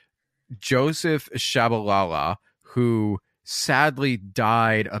Joseph Shabalala, who sadly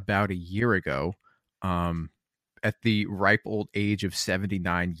died about a year ago. At the ripe old age of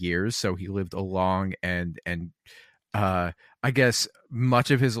 79 years. So he lived a long and I guess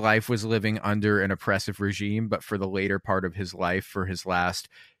much of his life was living under an oppressive regime, but for the later part of his life, for his last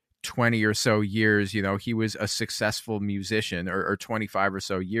 20 or so years, you know, he was a successful musician, or 25 or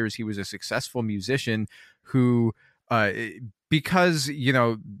so years, he was a successful musician who, because, you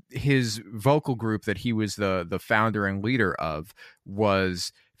know, his vocal group that he was the founder and leader of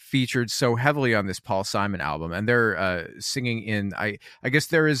was featured so heavily on this Paul Simon album, and they're singing in I guess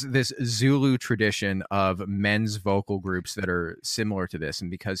there is this Zulu tradition of men's vocal groups that are similar to this, and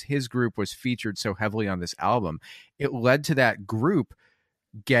because his group was featured so heavily on this album, it led to that group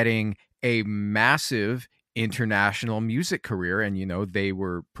getting a massive international music career, and you know they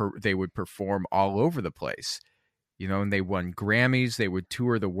would perform all over the place, you know, and they won Grammys. They would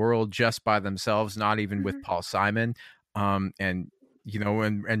tour the world just by themselves, not even with Paul Simon, and you know,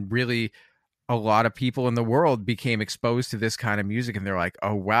 and really a lot of people in the world became exposed to this kind of music, and they're like,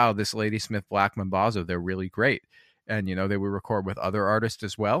 oh wow, this Ladysmith Black Mambazo, they're really great. And you know, they would record with other artists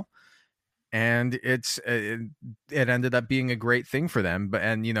as well, and it ended up being a great thing for them. But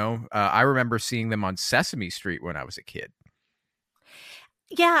and you know, I remember seeing them on Sesame Street when I was a kid.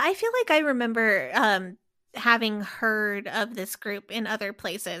 Yeah, I feel like I remember having heard of this group in other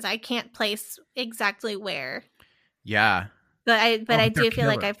places. I can't place exactly where. Yeah. But I do feel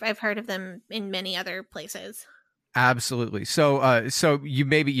like I've heard of them in many other places. Absolutely. So you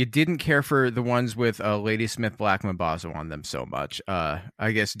didn't care for the ones with Ladysmith Black Mambazo on them so much.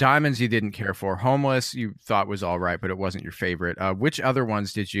 I guess Diamonds you didn't care for. Homeless you thought was all right, but it wasn't your favorite. Which other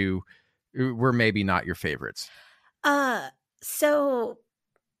ones were maybe not your favorites? So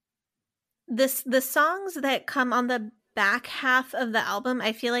the songs that come on the back half of the album,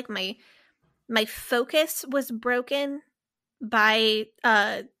 I feel like my focus was broken by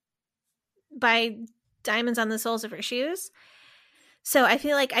Diamonds on the Soles of Her Shoes. So I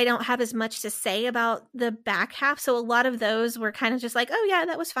feel like I don't have as much to say about the back half. So a lot of those were kind of just like, oh yeah,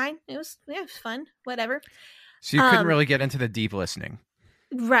 that was fine. It was fun, whatever. So you couldn't really get into the deep listening.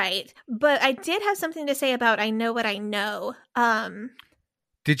 Right. But I did have something to say about I Know What I Know.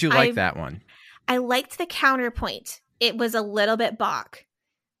 Did you like that one? I liked the counterpoint. It was a little bit Bach,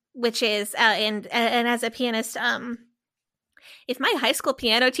 which is, and as a pianist, if my high school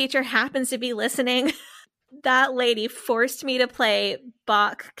piano teacher happens to be listening, that lady forced me to play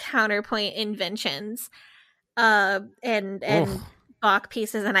Bach counterpoint inventions, and Bach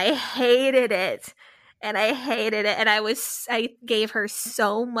pieces, and I hated it. And I gave her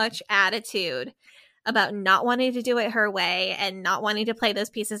so much attitude about not wanting to do it her way and not wanting to play those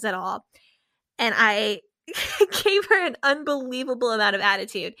pieces at all. And I gave her an unbelievable amount of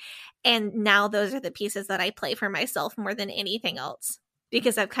attitude. And now those are the pieces that I play for myself more than anything else,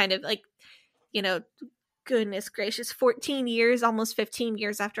 because I've kind of like, you know, goodness gracious, 14 years, almost 15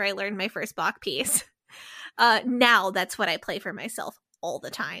 years after I learned my first Bach piece. Now that's what I play for myself all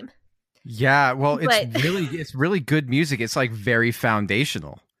the time. Yeah, well, But- it's really good music. It's like very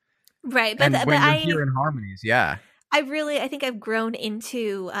foundational. Right. And when you're hearing harmonies, yeah. I think I've grown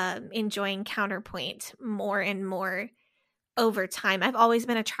into enjoying counterpoint more and more over time. I've always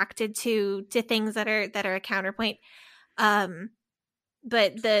been attracted to things that are a counterpoint.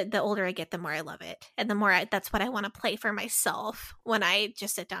 But the older I get, the more I love it. And the more that's what I want to play for myself when I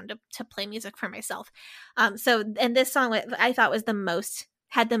just sit down to play music for myself. And this song I thought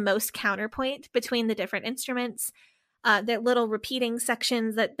had the most counterpoint between the different instruments. The little repeating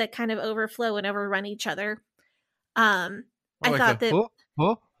sections that kind of overflow and overrun each other. I like thought that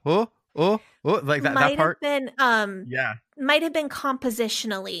like that part. Might have been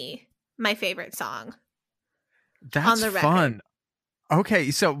compositionally my favorite song. That's on the record. Fun.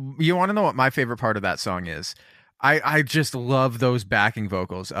 Okay, so you want to know what my favorite part of that song is? I just love those backing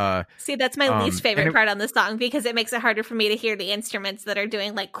vocals. See, that's my least favorite part on the song because it makes it harder for me to hear the instruments that are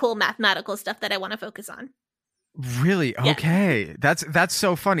doing like cool mathematical stuff that I want to focus on. Really? Okay. Yeah. That's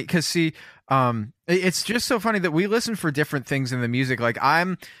so funny because see, it's just so funny that we listen for different things in the music. Like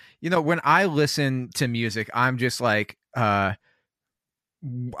when I listen to music, I'm just like, I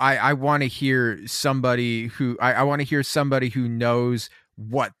want to hear somebody who I want to hear somebody who knows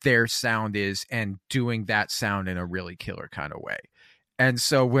what their sound is and doing that sound in a really killer kind of way. And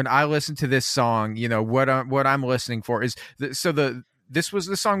so when I listen to this song, what I'm listening for is the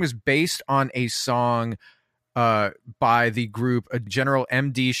song was based on a song by the group General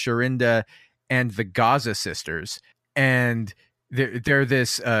MD Sharinda and the Gaza Sisters, and they're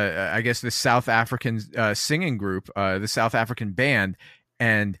this I guess the South African singing group, the South African band,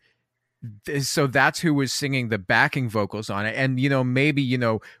 and so that's who was singing the backing vocals on it. And maybe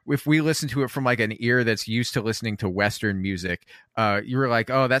if we listen to it from like an ear that's used to listening to Western music, you were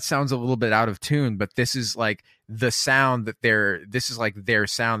like, oh, that sounds a little bit out of tune, but this is like the sound that this is like their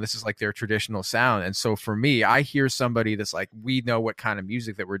sound, this is like their traditional sound. And so for me, I hear somebody that's like, we know what kind of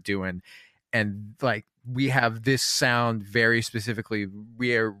music that we're doing, and like we have this sound very specifically.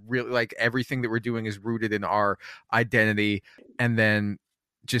 We are really like everything that we're doing is rooted in our identity, and then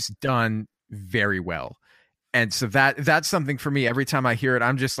just done very well. And so that's something for me. Every time I hear it,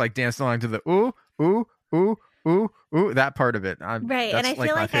 I'm just like dancing along to the ooh ooh ooh ooh ooh, that part of it. Right. And I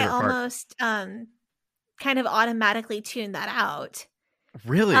feel like I almost kind of automatically tune that out.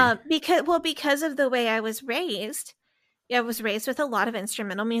 Really? Because of the way I was raised. I was raised with a lot of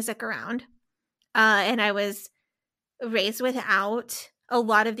instrumental music around. And I was raised without a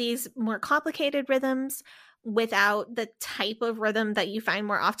lot of these more complicated rhythms, without the type of rhythm that you find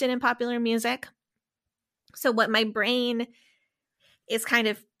more often in popular music. So what my brain is kind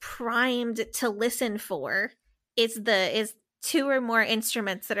of primed to listen for is two or more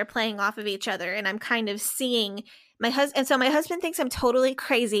instruments that are playing off of each other. And I'm kind of seeing my husband thinks I'm totally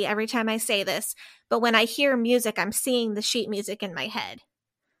crazy every time I say this, but when I hear music, I'm seeing the sheet music in my head,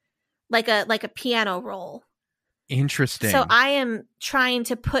 like a piano roll. Interesting. So I am trying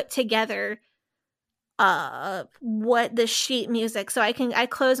to put together what the sheet music, so I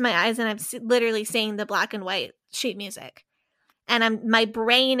close my eyes and I'm literally seeing the black and white sheet music, and my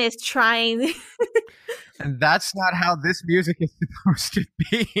brain is trying and that's not how this music is supposed to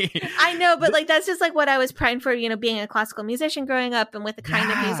be. I know, but like that's just like what I was primed for, being a classical musician growing up and with the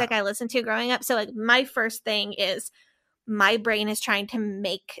kind of music I listened to growing up. So like my first thing is my brain is trying to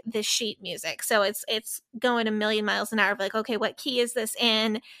make the sheet music, so it's going a million miles an hour of like, okay, what key is this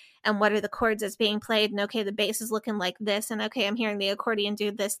in? And what are the chords that's being played? And okay, the bass is looking like this. And okay, I'm hearing the accordion do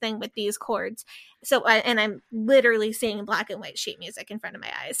this thing with these chords. So I'm literally seeing black and white sheet music in front of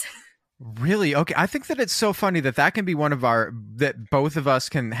my eyes. Really? Okay. I think that it's so funny that can be that both of us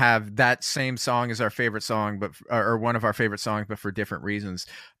can have that same song as our favorite song, or one of our favorite songs, but for different reasons.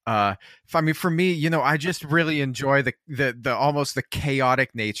 For me, I just really enjoy the almost the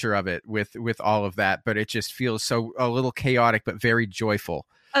chaotic nature of it with all of that, but it just feels so a little chaotic, but very joyful.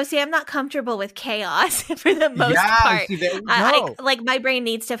 Oh, see, I'm not comfortable with chaos for the most part. See, there we go. Like my brain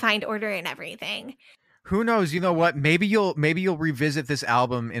needs to find order in everything. Who knows? You know what? Maybe you'll revisit this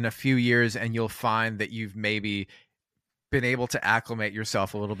album in a few years and you'll find that you've maybe been able to acclimate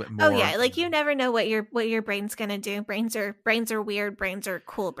yourself a little bit more. Oh yeah, like you never know what your brain's gonna do. Brains are weird. Brains are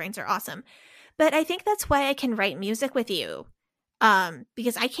cool. Brains are awesome. But I think that's why I can write music with you,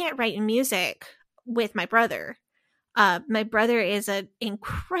 because I can't write music with my brother. My brother is an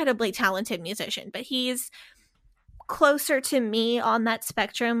incredibly talented musician, but he's closer to me on that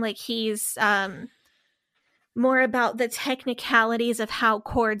spectrum. Like he's more about the technicalities of how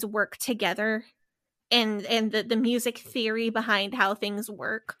chords work together and the music theory behind how things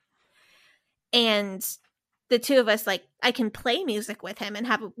work. And the two of us, like, I can play music with him and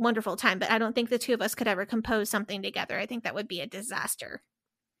have a wonderful time, but I don't think the two of us could ever compose something together. I think that would be a disaster.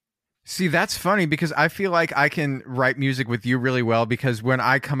 See, that's funny because I feel like I can write music with you really well, because when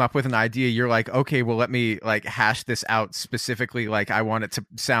I come up with an idea, you're like, okay, well, let me like hash this out specifically. Like, I want it to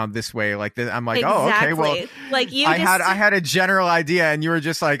sound this way. Like, I'm like, exactly. Oh, okay, well, like I had a general idea, and you were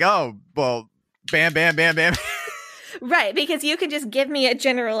just like, oh, well, bam, bam, bam, bam. Right, because you can just give me a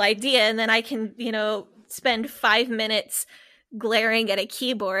general idea, and then I can, spend 5 minutes glaring at a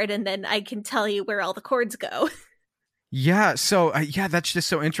keyboard, and then I can tell you where all the chords go. Yeah. So that's just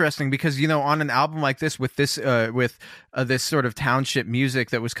so interesting because, on an album like this with this this sort of township music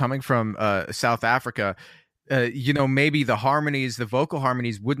that was coming from South Africa, maybe the vocal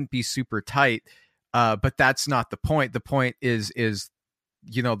harmonies wouldn't be super tight. But that's not the point. The point is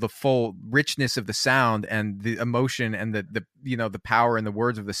the full richness of the sound and the emotion and the power and the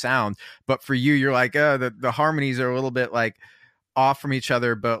words of the sound. But for you, you're like, the harmonies are a little bit like off from each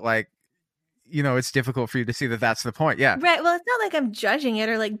other, but like, it's difficult for you to see that that's the point. Yeah. Right. Well, it's not like I'm judging it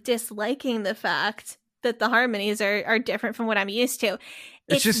or like disliking the fact that the harmonies are different from what I'm used to.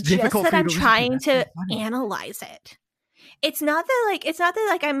 It's just difficult that I'm trying to analyze it. It's not that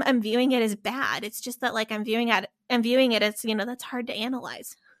like I'm viewing it as bad. It's just that like I'm viewing it as, that's hard to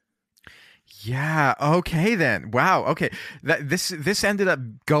analyze. Yeah. Okay, then. Wow. Okay. This ended up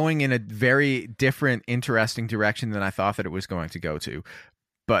going in a very different, interesting direction than I thought that it was going to go to.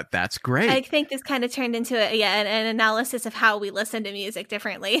 But that's great. I think this kind of turned into an analysis of how we listen to music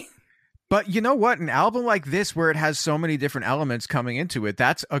differently. But you know what? An album like this, where it has so many different elements coming into it,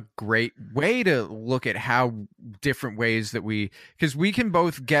 that's a great way to look at how different ways that because we can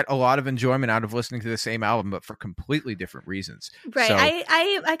both get a lot of enjoyment out of listening to the same album, but for completely different reasons. Right. So,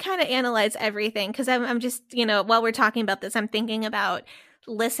 I kind of analyze everything because I'm just, while we're talking about this, I'm thinking about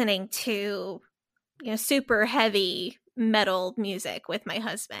listening to, super heavy metal music with my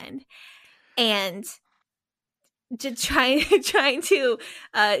husband, and just trying to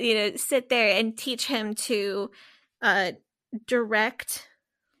sit there and teach him to direct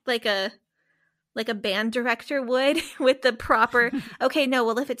like a band director would with the proper okay, no,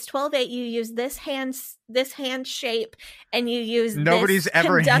 well, if it's 12/8, you use this hand shape, and you use nobody's this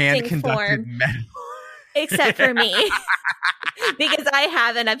ever hand conducted form, metal except for me. Because I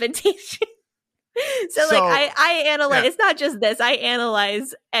haven't, I've been teaching. So like I analyze, It's not just this, I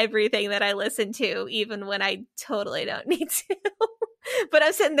analyze everything that I listen to, even when I totally don't need to. But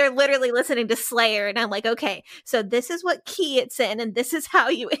I'm sitting there literally listening to Slayer, and I'm like, okay, so this is what key it's in, and this is how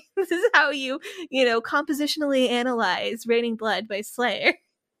you compositionally analyze Raining Blood by Slayer.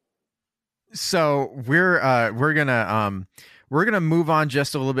 So we're gonna move on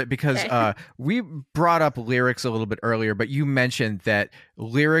just a little bit because okay. We brought up lyrics a little bit earlier, but you mentioned that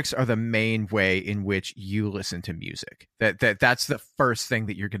lyrics are the main way in which you listen to music. That's the first thing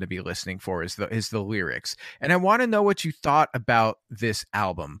that you're going to be listening for is the lyrics. And I want to know what you thought about this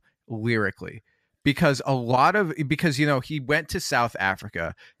album lyrically, because he went to South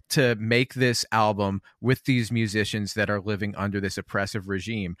Africa to make this album with these musicians that are living under this oppressive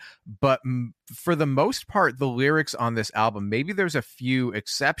regime. But for the most part, the lyrics on this album, maybe there's a few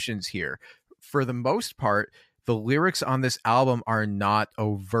exceptions here. For the most part, the lyrics on this album are not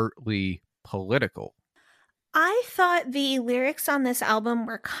overtly political. I thought the lyrics on this album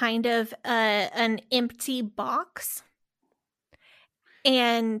were kind of an empty box.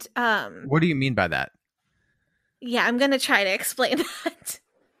 And what do you mean by that? Yeah, I'm going to try to explain that.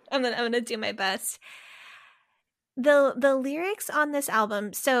 I'm gonna do my best. The lyrics on this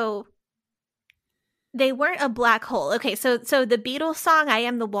album, so they weren't a black hole. Okay, so the Beatles song "I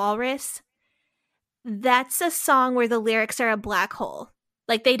Am the Walrus," that's a song where the lyrics are a black hole.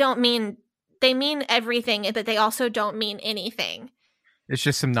 Like they mean everything, but they also don't mean anything. It's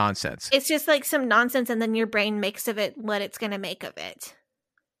just some nonsense. It's just like some nonsense, and then your brain makes of it what it's gonna make of it.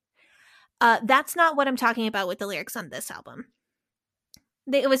 That's not what I'm talking about with the lyrics on this album.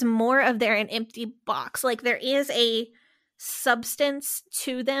 It was more of they're an empty box. Like there is a substance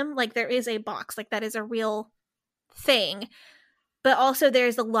to them. Like there is a box. Like that is a real thing. But also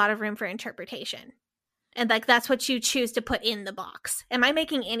there's a lot of room for interpretation. And like that's what you choose to put in the box. Am I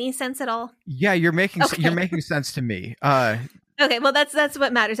making any sense at all? Yeah, you're making sense to me. Okay, well that's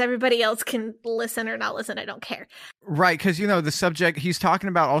what matters. Everybody else can listen or not listen. I don't care. Right, because the subject, he's talking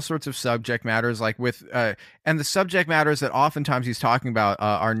about all sorts of subject matters, like with and the subject matters that oftentimes he's talking about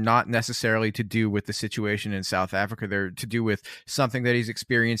are not necessarily to do with the situation in South Africa. They're to do with something that he's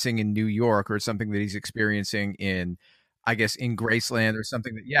experiencing in New York or something that he's experiencing in, I guess, in Graceland or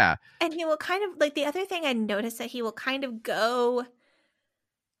something that, yeah. And he will kind of, like, the other thing I noticed that he will kind of go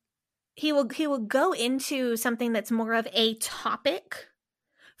he will go into something that's more of a topic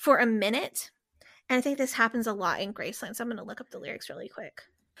for a minute. And I think this happens a lot in Graceland. So I'm going to look up the lyrics really quick.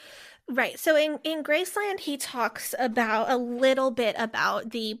 Right. So in Graceland, he talks about a little bit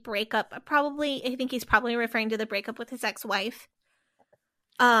about the breakup. I think he's probably referring to the breakup with his ex-wife.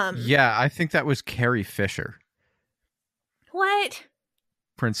 Yeah, I think that was Carrie Fisher. What?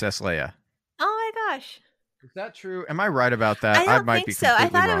 Princess Leia. Oh my gosh. Is that true? Am I right about that? I don't might think be so. I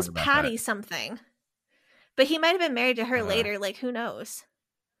completely thought it wrong was about Patty that. something. But he might have been married to her later. Like, who knows?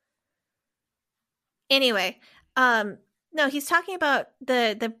 Anyway, no, he's talking about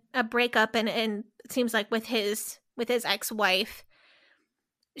a breakup and it seems like with his ex-wife.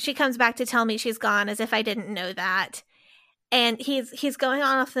 She comes back to tell me she's gone, as if I didn't know that. And he's going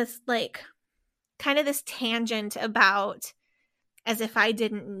on off this, like, kind of this tangent about as if I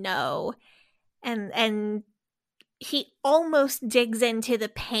didn't know. And he almost digs into the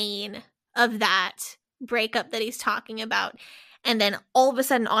pain of that breakup that he's talking about. And then all of a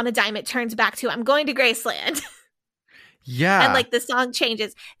sudden, on a dime, it turns back to, I'm going to Graceland. Yeah. And, like, the song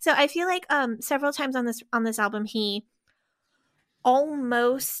changes. So I feel like several times on this album, he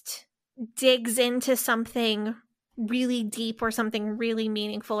almost digs into something really deep or something really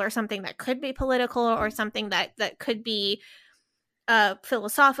meaningful or something that could be political or something that could be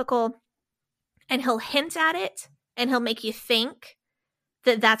philosophical. And he'll hint at it and he'll make you think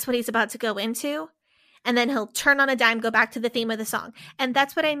that that's what he's about to go into. And then he'll turn on a dime, go back to the theme of the song. And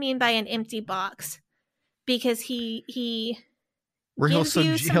that's what I mean by an empty box. Because he'll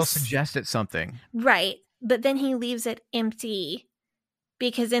suggest it something. Right. But then he leaves it empty.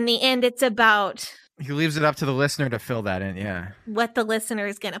 Because in the end, it's about... He leaves it up to the listener to fill that in, yeah. What the listener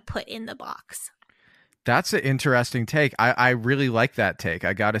is going to put in the box. That's an interesting take. I really like that take.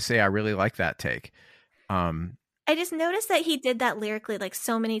 I gotta say, I really like that take. I just noticed that he did that lyrically like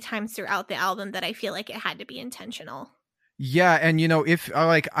so many times throughout the album that I feel like it had to be intentional. Yeah,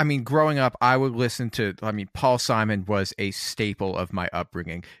 and growing up, I would listen to, Paul Simon was a staple of my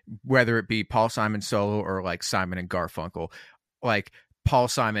upbringing, whether it be Paul Simon solo or like Simon and Garfunkel, like Paul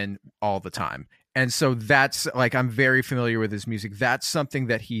Simon all the time. And so that's like, I'm very familiar with his music. That's something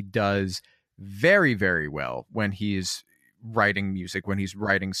that he does very, very well when he's writing music, when he's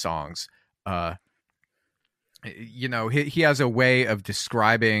writing songs. He has a way of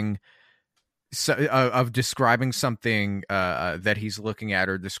describing something that he's looking at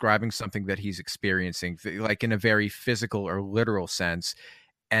or describing something that he's experiencing, like in a very physical or literal sense.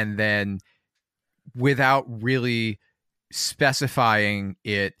 And then without really specifying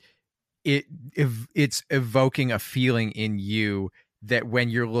it's evoking a feeling in you that when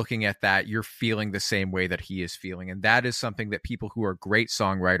you're looking at that, you're feeling the same way that he is feeling. And that is something that people who are great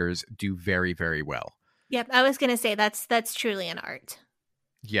songwriters do very, very well. Yep. I was going to say that's truly an art.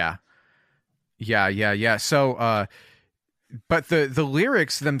 Yeah. So, but the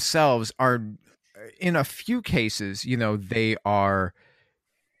lyrics themselves are, in a few cases, they are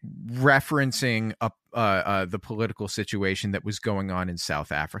referencing the political situation that was going on in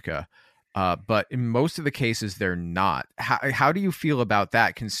South Africa. But in most of the cases, they're not. How do you feel about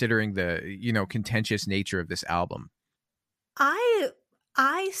that, considering the, contentious nature of this album?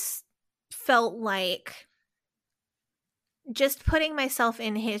 I felt like, just putting myself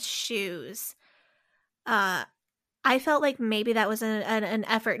in his shoes, I felt like maybe that was an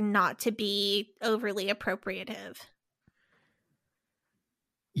effort not to be overly appropriative.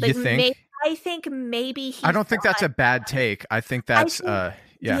 You think? I think maybe I don't think that's a bad take. I think that's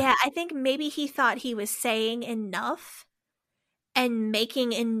Yeah, I think maybe he thought he was saying enough and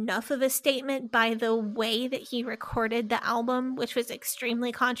making enough of a statement by the way that he recorded the album, which was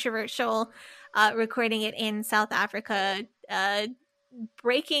extremely controversial, recording it in South Africa,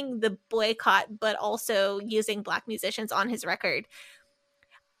 breaking the boycott, but also using Black musicians on his record.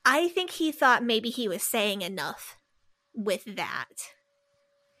 I think he thought maybe he was saying enough with that.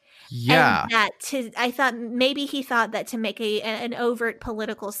 Yeah. And I thought maybe he thought that to make an overt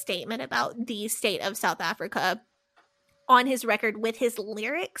political statement about the state of South Africa on his record with his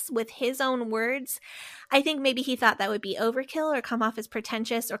lyrics, with his own words, I think maybe he thought that would be overkill or come off as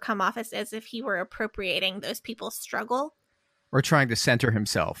pretentious or come off as if he were appropriating those people's struggle. Or trying to center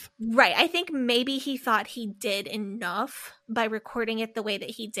himself. Right. I think maybe he thought he did enough by recording it the way that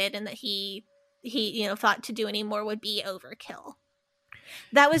he did, and that he thought to do any more would be overkill.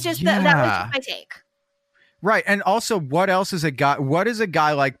 That was just that was just my take. Right. And also, what is a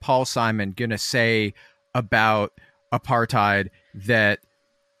guy like Paul Simon going to say about apartheid that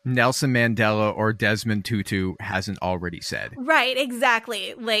Nelson Mandela or Desmond Tutu hasn't already said? Right.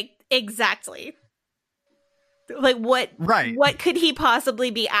 Exactly. Like, exactly. Like what Right. what could he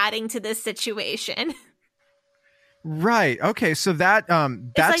possibly be adding to this situation? Right. Okay. So that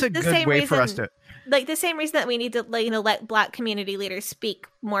that's like a the good same way for us reason- to. Like the same reason that we need to let Black community leaders speak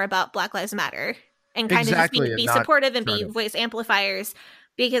more about Black Lives Matter and kind Exactly, of and be not supportive and try be to- voice amplifiers,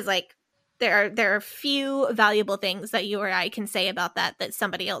 because like there are few valuable things that you or I can say about that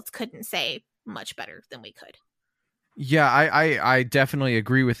somebody else couldn't say much better than we could. Yeah, I definitely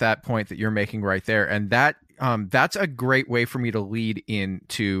agree with that point that you're making right there, and that's a great way for me to lead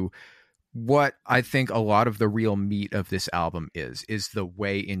into what I think a lot of the real meat of this album is the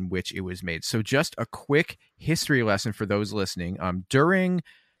way in which it was made. So just a quick history lesson for those listening. During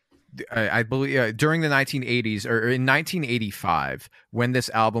I believe during the 1980s or in 1985, when this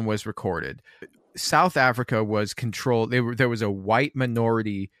album was recorded, South Africa was controlled. There was a white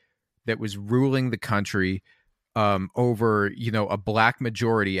minority that was ruling the country over, a black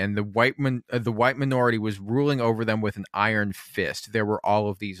majority, and the white minority was ruling over them with an iron fist. There were all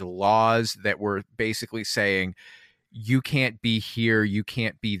of these laws that were basically saying, you can't be here, you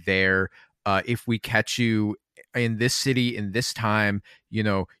can't be there. If we catch you in this city in this time,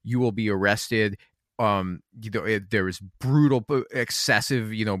 you will be arrested. There was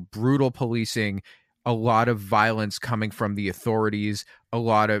excessive, brutal policing, a lot of violence coming from the authorities, a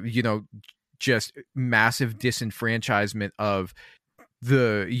lot of, just massive disenfranchisement of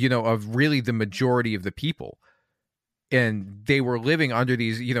of really the majority of the people. And they were living under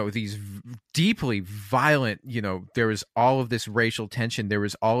these, these deeply violent, there was all of this racial tension. There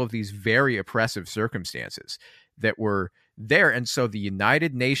was all of these very oppressive circumstances that were there. And so the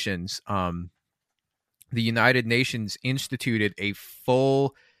United Nations instituted a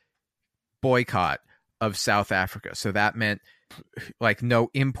full boycott of South Africa. So that meant like no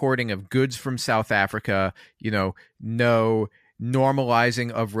importing of goods from South Africa, no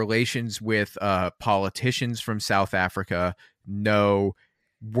normalizing of relations with politicians from South Africa, no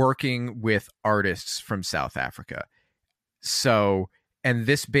working with artists from South Africa. So, and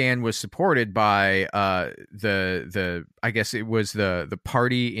this ban was supported by the I guess it was the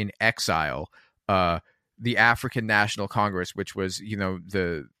party in exile, the African National Congress, which was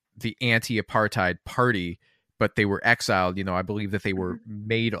the anti-apartheid party, but they were exiled. I believe that they were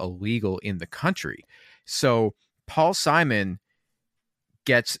made illegal in the country. So Paul Simon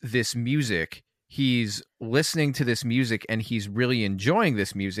gets this music. He's listening to this music and he's really enjoying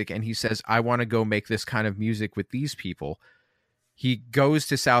this music. And he says, I want to go make this kind of music with these people. He goes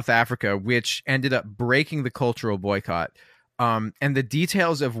to South Africa, which ended up breaking the cultural boycott. And the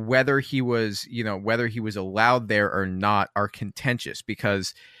details of whether he was allowed there or not are contentious,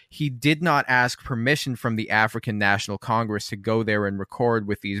 because he did not ask permission from the African National Congress to go there and record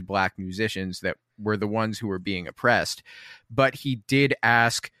with these black musicians that were the ones who were being oppressed. But he did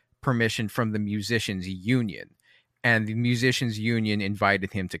ask permission from the Musicians Union, and the Musicians Union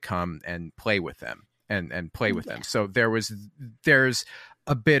invited him to come and play with them and play with them. So there's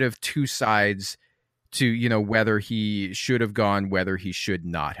a bit of two sides to, whether he should have gone, whether he should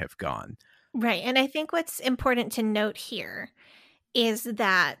not have gone. Right. And I think what's important to note here is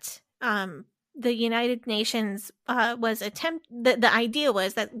that the United Nations the idea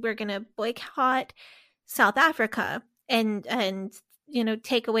was that we're going to boycott South Africa and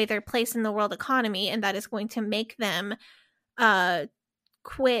take away their place in the world economy, and that is going to make them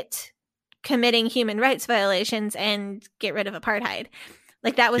quit committing human rights violations and get rid of apartheid.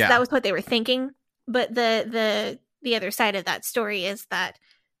 Like that was what they were thinking. But the other side of that story is that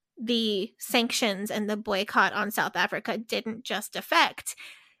the sanctions and the boycott on South Africa didn't just affect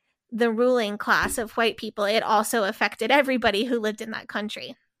the ruling class of white people. It also affected everybody who lived in that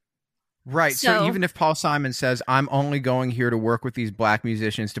country. Right. So even if Paul Simon says, I'm only going here to work with these black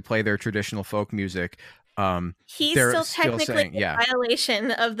musicians to play their traditional folk music, he's they're still technically saying, in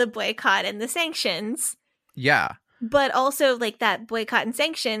violation of the boycott and the sanctions. Yeah. But also, like, that boycott and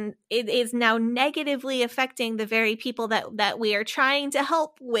sanction, it is now negatively affecting the very people that we are trying to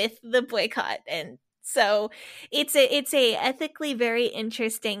help with the boycott. And so it's a ethically very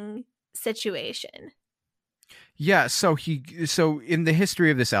interesting situation. Yeah, so in the history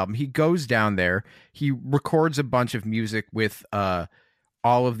of this album, he goes down there, he records a bunch of music with all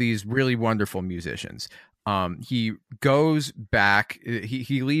of these really wonderful musicians. He goes back,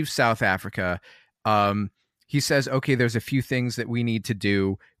 he leaves South Africa. He says, okay, there's a few things that we need to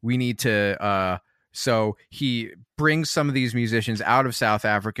do. We need to, so he brings some of these musicians out of South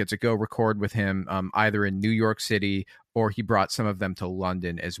Africa to go record with him, either in New York City, or he brought some of them to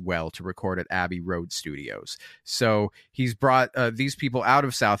London as well to record at Abbey Road Studios. So he's brought these people out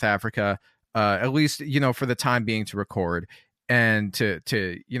of South Africa, at least, for the time being, to record and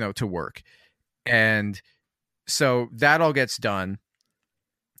to work. And So that all gets done.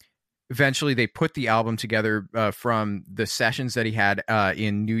 Eventually, they put the album together from the sessions that he had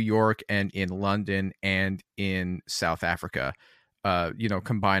in New York and in London and in South Africa,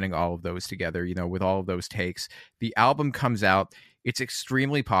 combining all of those together, with all of those takes. The album comes out. It's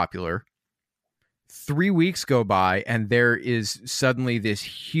extremely popular. 3 weeks go by, and there is suddenly this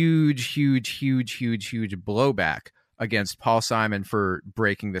huge blowback against Paul Simon for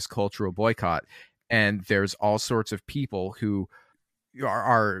breaking this cultural boycott. And there's all sorts of people who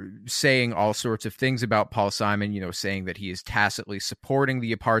are saying all sorts of things about Paul Simon, saying that he is tacitly supporting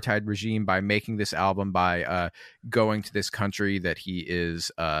the apartheid regime by making this album, by going to this country, that he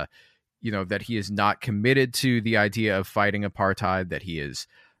is, that he is not committed to the idea of fighting apartheid, that he is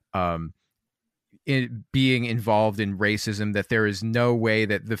being involved in racism, that there is no way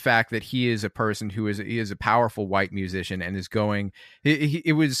that the fact that he is a person who is a powerful white musician and is going,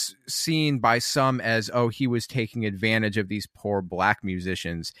 it was seen by some as, he was taking advantage of these poor black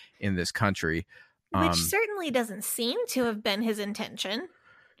musicians in this country. Which certainly doesn't seem to have been his intention.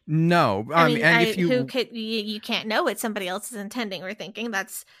 No. You can't know what somebody else is intending or thinking.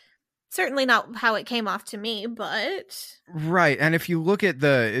 That's certainly not how it came off to me, but right. And if you look at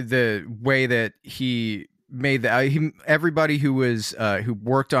the way that he made everybody who was who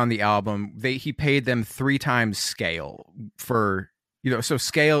worked on the album, he paid them 3 times scale for, so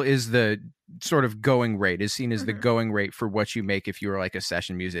scale is the sort of going rate, is seen as the going rate for what you make if you were like a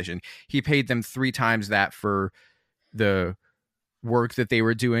session musician. He paid them 3 times that for the work that they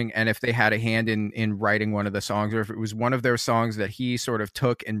were doing, and if they had a hand in writing one of the songs, or if it was one of their songs that he sort of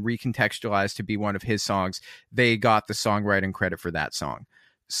took and recontextualized to be one of his songs, they got the songwriting credit for that song.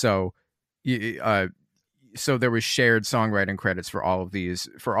 So so there was shared songwriting credits for all of these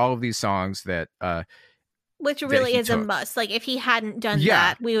songs that which really is a must. Like, if he hadn't done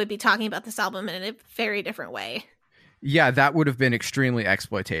that, we would be talking about this album in a very different way. Yeah, that would have been extremely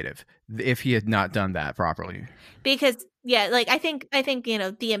exploitative if he had not done that properly. Because I think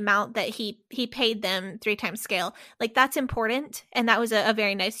the amount that he paid them 3 times scale, like, that's important, and that was a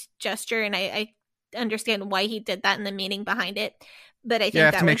very nice gesture, and I understand why he did that and the meaning behind it. But I think you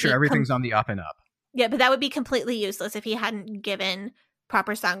have to make sure everything's on the up and up. Yeah, but that would be completely useless if he hadn't given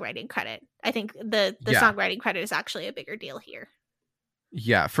proper songwriting credit. I think the songwriting credit is actually a bigger deal here.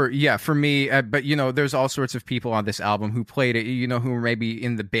 Yeah, for me, but there's all sorts of people on this album who played it, who were maybe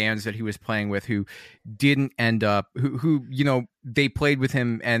in the bands that he was playing with, who didn't end up, who they played with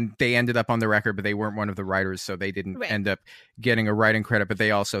him and they ended up on the record, but they weren't one of the writers, so they didn't end up getting a writing credit, but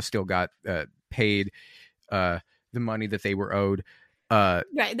they also still got paid the money that they were owed.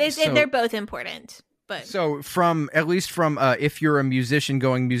 Right, they're both important. But so at least from if you're a musician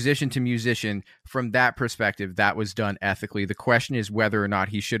going musician to musician, from that perspective, that was done ethically. The question is whether or not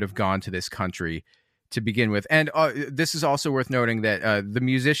he should have gone to this country to begin with. And this is also worth noting that the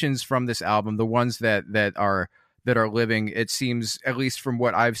musicians from this album, the ones that are living, it seems, at least from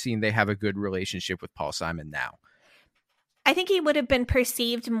what I've seen, they have a good relationship with Paul Simon now. I think he would have been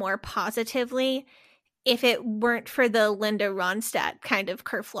perceived more positively if it weren't for the Linda Ronstadt kind of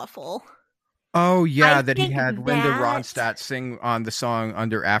kerfluffle. Oh, yeah, that he had Linda Ronstadt sing on the song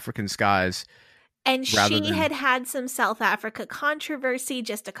Under African Skies. And she had some South Africa controversy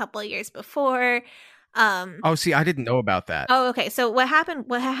just a couple of years before. See, I didn't know about that. Oh, okay. So what happened?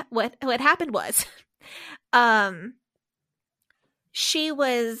 What happened was, she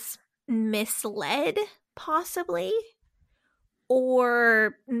was misled, possibly,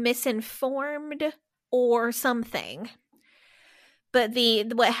 or misinformed, or something. But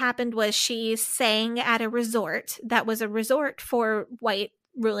what happened was she sang at a resort that was a resort for white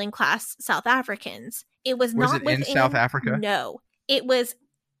ruling class South Africans. It was not in South Africa? No, it was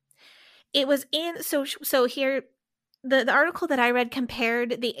in. So here, the article that I read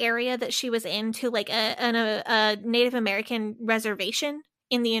compared the area that she was in to like a Native American reservation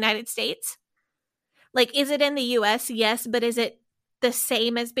in the United States. Like, is it in the U.S.? Yes, but is it the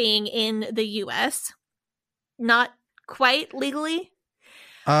same as being in the U.S.? Not quite legally.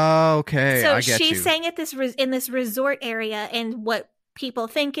 Oh, okay. So I get she you. sang at in this resort area, and what people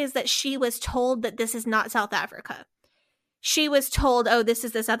think is that she was told that this is not South Africa. She was told, oh, this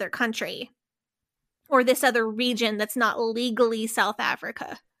is this other country or this other region that's not legally South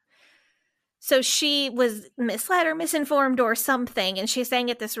Africa. So she was misled or misinformed or something, and she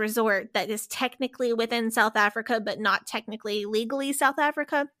sang at this resort that is technically within South Africa but not technically legally South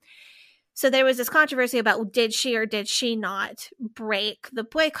Africa. So there was this controversy about did she or did she not break the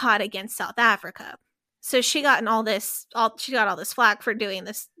boycott against South Africa. So she got all this flack for doing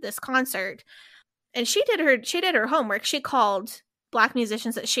this concert, and she did her homework. She called Black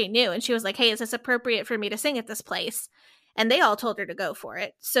musicians that she knew, and she was like, hey, is this appropriate for me to sing at this place? And they all told her to go for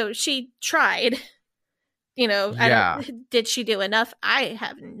it. So she tried. Did she do enough? I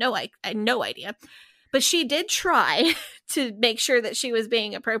have no idea. But she did try to make sure that she was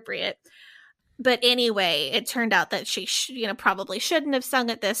being appropriate. But anyway, it turned out that she probably shouldn't have sung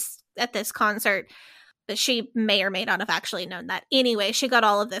at this concert. But she may or may not have actually known that. Anyway, she got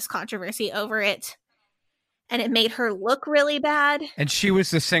all of this controversy over it. And it made her look really bad. And she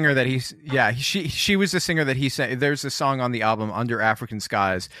was the singer that she was the singer that he sang. There's a song on the album, Under African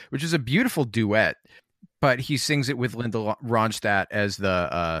Skies, which is a beautiful duet, but he sings it with Linda Ronstadt as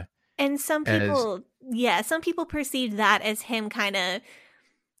the and some people perceived that as him kind of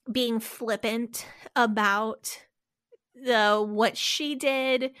being flippant about what she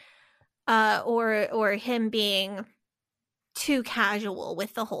did, or him being too casual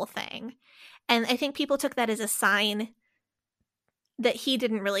with the whole thing. And I think people took that as a sign that he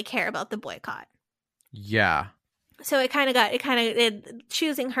didn't really care about the boycott. Yeah. So it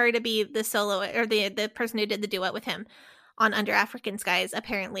choosing her to be the solo or the person who did the duet with him on Under African Skies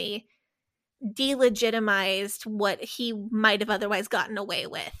apparently delegitimized what he might have otherwise gotten away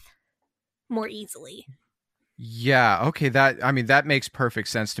with more easily. Yeah. Okay. That makes perfect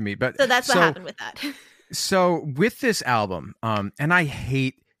sense to me. But so that's what happened with that. So with this album, and I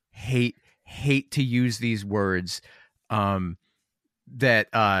hate to use these words, that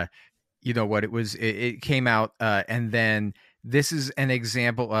it came out, and then this is an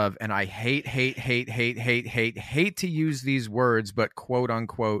example of, and I hate to use these words, but quote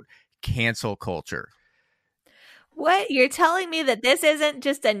unquote cancel culture. What? You're telling me that this isn't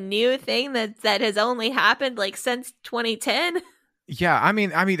just a new thing that has only happened like since 2010? Yeah, I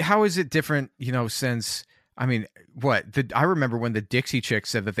mean, how is it different, since I remember when the Dixie Chicks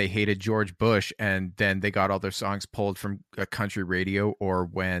said that they hated George Bush, and then they got all their songs pulled from country radio, or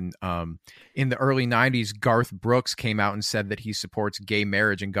when in the early 90s, Garth Brooks came out and said that he supports gay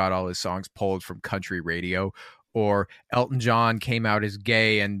marriage and got all his songs pulled from country radio, or Elton John came out as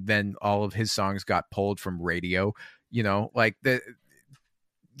gay and then all of his songs got pulled from radio,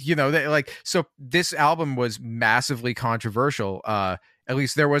 so this album was massively controversial. At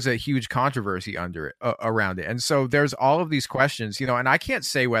least there was a huge controversy around it. And so there's all of these questions, and I can't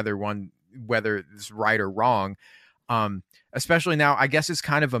say whether it's right or wrong. Especially now, I guess it's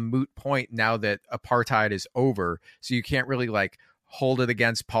kind of a moot point now that apartheid is over. So you can't really hold it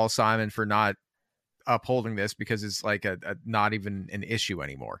against Paul Simon for not upholding this, because it's a not even an issue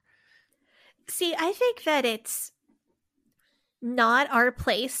anymore. See, I think that it's not our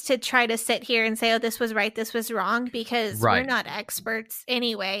place to try to sit here and say, oh, this was right, this was wrong, because we're not experts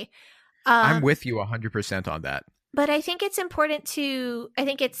anyway. I'm with you 100% on that. But I think it's important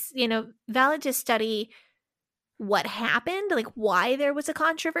it's valid to study what happened, why there was a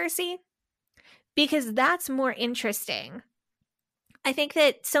controversy, because that's more interesting. I think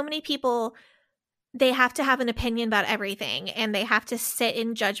that so many people, they have to have an opinion about everything, and they have to sit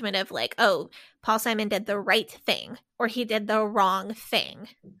in judgment of oh, Paul Simon did the right thing or he did the wrong thing.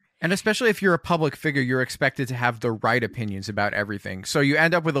 And especially if you're a public figure, you're expected to have the right opinions about everything. So you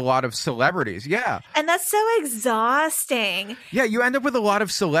end up with a lot of celebrities. Yeah. And that's so exhausting. Yeah. You end up with a lot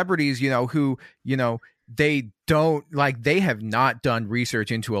of celebrities, who, they don't they have not done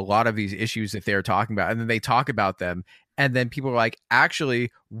research into a lot of these issues that they're talking about. And then they talk about them. And then people are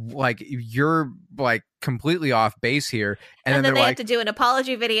actually, you're completely off base here. And then they have to do an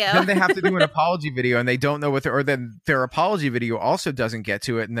apology video. Then they have to do an apology video, and they don't know or then their apology video also doesn't get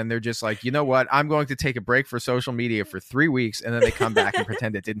to it. And then they're just you know what? I'm going to take a break for social media for 3 weeks. And then they come back and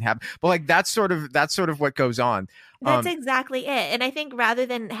pretend it didn't happen. But that's sort of what goes on. That's exactly it. And I think rather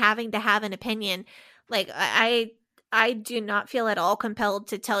than having to have an opinion, I do not feel at all compelled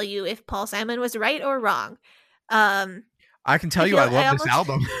to tell you if Paul Simon was right or wrong. I can tell I love this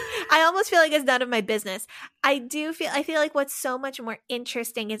album. I almost feel like it's none of my business. I feel like what's so much more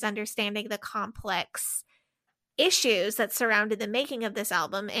interesting is understanding the complex issues that surrounded the making of this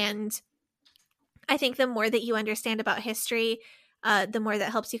album. And I think the more that you understand about history, the more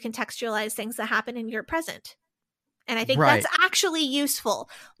that helps you contextualize things that happen in your present. And I think that's actually useful,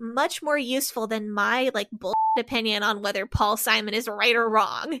 much more useful than my bullshit opinion on whether Paul Simon is right or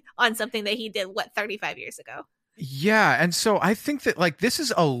wrong on something that he did, 35 years ago. Yeah. And so I think that this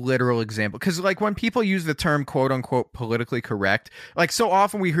is a literal example, because when people use the term quote unquote politically correct, so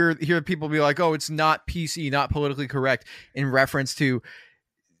often we hear people be oh, it's not PC, not politically correct, in reference to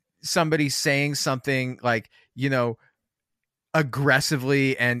somebody saying something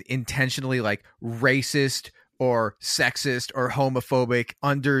aggressively and intentionally racist or sexist or homophobic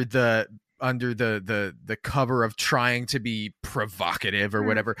under the under the cover of trying to be provocative or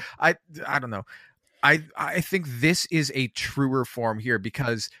whatever. I don't know. I think this is a truer form here,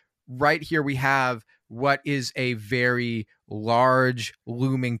 because right here we have what is a very large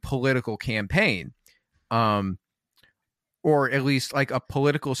looming political campaign, or at least like a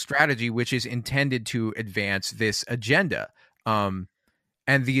political strategy which is intended to advance this agenda.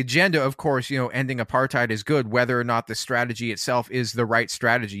 And the agenda, of course, ending apartheid is good, whether or not the strategy itself is the right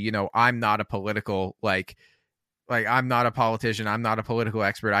strategy. I'm not a political, like I'm not a politician. I'm not a political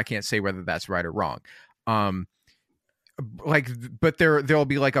expert. I can't say whether that's right or wrong. But there'll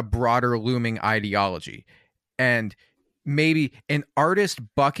be like a broader looming ideology, and maybe an artist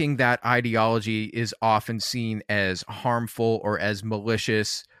bucking that ideology is often seen as harmful or as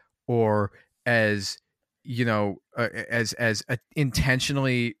malicious or as as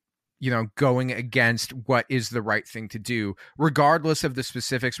intentionally going against what is the right thing to do, regardless of the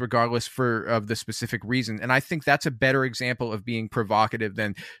specifics, regardless of the specific reason. And I think that's a better example of being provocative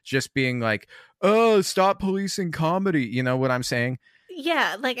than just being like, oh, stop policing comedy. You know what I'm saying?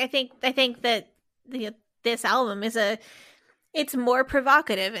 Yeah, like I think that this album it's more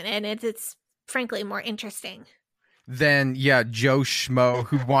provocative, and it's frankly more interesting than Joe Schmo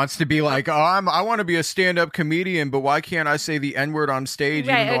who wants to be like, oh, I want to be a stand-up comedian, but why can't I say the N-word on stage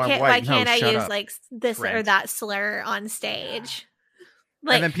even though I'm white? Why can't I use up. like this Brent. Or that slur on stage?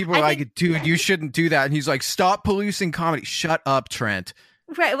 Like, and then people are like, dude, you shouldn't do that. And he's like, stop policing comedy. Shut up, Trent.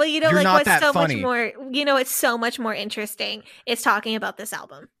 Right. Well, You're like not what's so funny. much more, it's so much more interesting. It's talking about this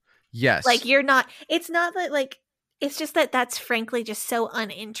album. Yes. Like it's not that like, it's just that's frankly just so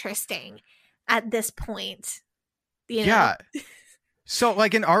uninteresting at this point. Yeah. So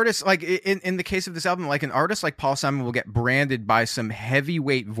like an artist, like in the case of this album, like an artist like Paul Simon will get branded by some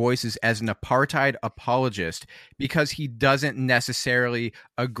heavyweight voices as an apartheid apologist because he doesn't necessarily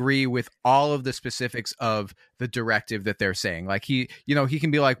agree with all of the specifics of the directive that they're saying. Like he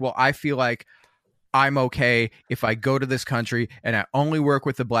can be like, well, I feel like I'm okay if I go to this country and I only work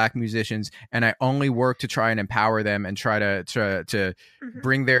with the black musicians and I only work to try and empower them and try to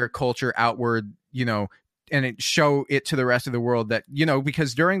bring their culture outward, and show it to the rest of the world that,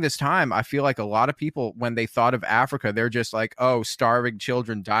 because during this time, I feel like a lot of people, when they thought of Africa, they're just like, oh, starving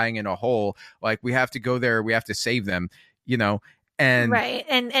children dying in a hole. Like, we have to go there. We have to save them, and right.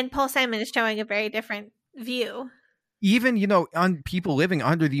 And Paul Simon is showing a very different view. Even, on people living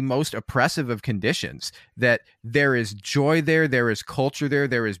under the most oppressive of conditions, that there is joy there is culture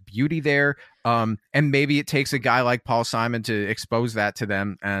there is beauty there. And maybe it takes a guy like Paul Simon to expose that to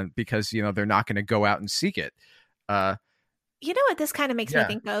them, and because, they're not going to go out and seek it. You know what this kind of makes me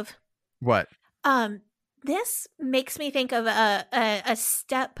think of? What? This makes me think of a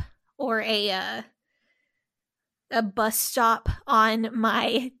step or a bus stop on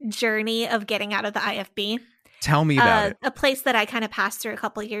my journey of getting out of the IFB. Tell me about it. A place that I kind of passed through a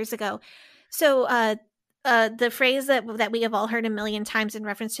couple of years ago. So the phrase that we have all heard a million times in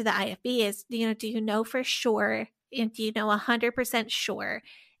reference to the IFB is, do you know for sure, do you know 100% sure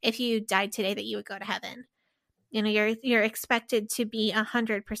if you died today that you would go to heaven? You're expected to be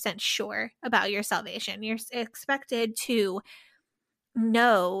 100% sure about your salvation. You're expected to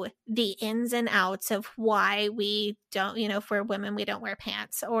know the ins and outs of why we don't, for women, we don't wear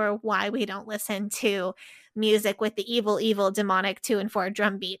pants, or why we don't listen to music with the evil demonic 2 and 4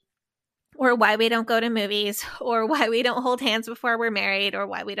 drum beat, or why we don't go to movies, or why we don't hold hands before we're married, or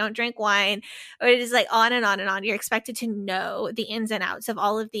why we don't drink wine, or it is like on and on and on. You're expected to know the ins and outs of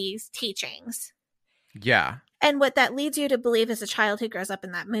all of these teachings. Yeah. And what that leads you to believe as a child who grows up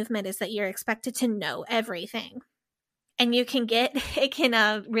in that movement is that you're expected to know everything. And it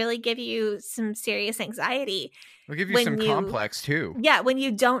can really give you some serious anxiety. It'll give you some complex too. Yeah, when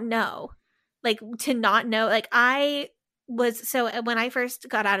you don't know. Like, to not know, like when I first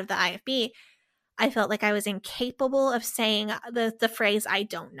got out of the IFB, I felt like I was incapable of saying the phrase, I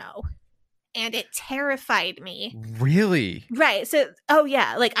don't know. And it terrified me. Really? Right. So, oh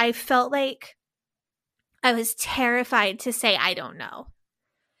yeah, like I felt like I was terrified to say, I don't know.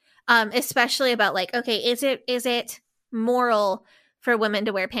 Especially about like, okay, is it moral for women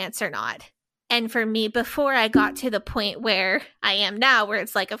to wear pants or not? And for me, before I got to the point where I am now, where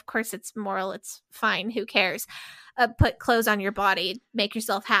it's like, of course it's moral, it's fine, who cares? Put clothes on your body, make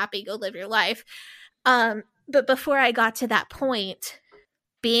yourself happy, go live your life. But before I got to that point,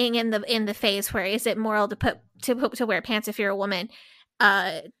 being in the phase where is it moral to wear pants if you're a woman,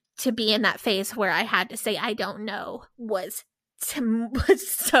 to be in that phase where I had to say I don't know was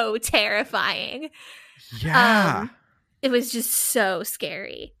so terrifying. Yeah, it was just so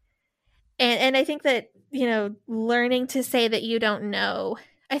scary. And I think that, learning to say that you don't know,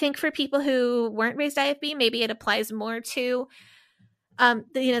 I think for people who weren't raised IFB, maybe it applies more to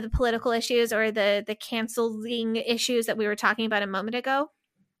the political issues or the canceling issues that we were talking about a moment ago.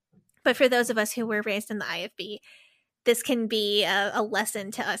 But for those of us who were raised in the IFB, this can be a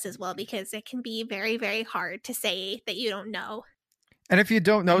lesson to us as well, because it can be very, very hard to say that you don't know. And if you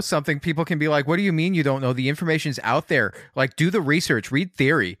don't know something, people can be like, what do you mean you don't know? The information's out there. Like, do the research, read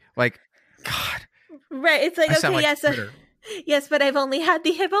theory. Like, God. Right. It's like, I sound okay, like yes. Yes, but I've only had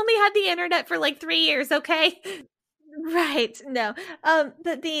the internet for like 3 years, okay? Right. No.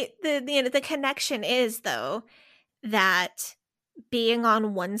 But the connection is, though, that being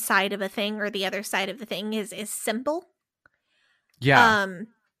on one side of a thing or the other side of the thing is simple. Yeah.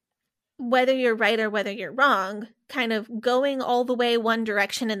 Whether you're right or whether you're wrong, kind of going all the way one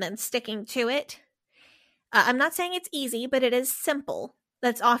direction and then sticking to it. I'm not saying it's easy, but it is simple.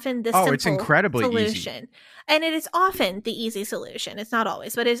 That's often the simple it's incredibly solution. easy. And it is often the easy solution. It's not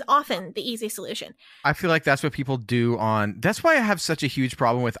always, but it is often the easy solution. I feel like that's what people do that's why I have such a huge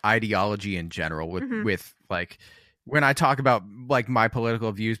problem with ideology in general, with like, when I talk about like my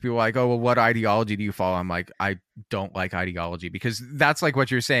political views, people are like, oh, well, what ideology do you follow? I'm like, I don't like ideology, because that's like what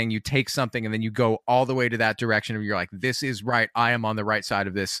you're saying. You take something and then you go all the way to that direction and you're like, this is right. I am on the right side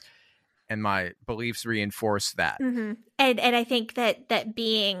of this. And my beliefs reinforce that. Mm-hmm. And I think that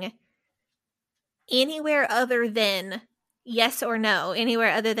being anywhere other than yes or no,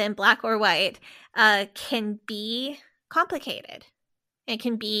 anywhere other than black or white, can be complicated. It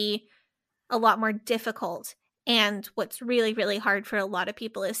can be a lot more difficult. And what's really, really hard for a lot of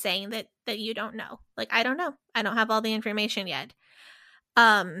people is saying that you don't know. Like, I don't know. I don't have all the information yet.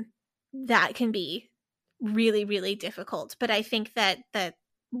 That can be really, really difficult. But I think that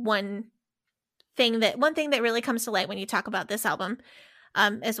one thing that really comes to light when you talk about this album,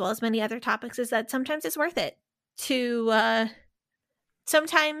 as well as many other topics, is that sometimes it's worth it to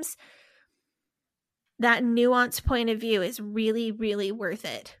sometimes that nuanced point of view is really, really worth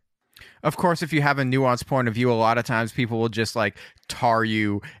it. Of course, if you have a nuanced point of view, a lot of times people will just like tar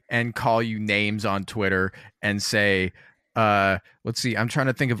you and call you names on Twitter and say, let's see, I'm trying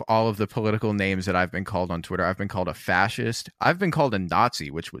to think of all of the political names that I've been called on Twitter. I've been called a fascist. I've been called a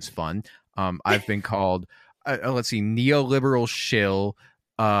Nazi, which was fun. I've been called, let's see, neoliberal shill,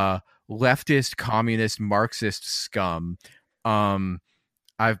 leftist, communist, Marxist scum.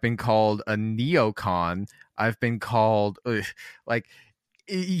 I've been called a neocon. I've been called like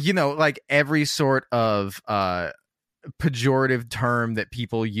every sort of pejorative term that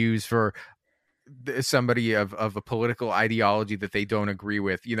people use for somebody of a political ideology that they don't agree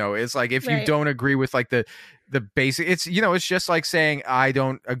with. It's like, if you don't agree with like the basic, it's just like saying I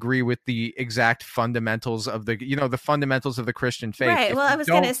don't agree with the exact fundamentals of the fundamentals of the Christian faith. Right. If well, I was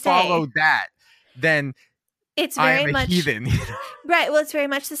going to say, follow that, then it's I very am a much heathen. Right. Well, it's very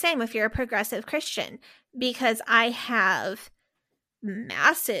much the same if you're a progressive Christian, because I have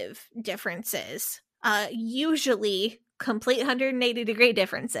massive differences, usually complete 180-degree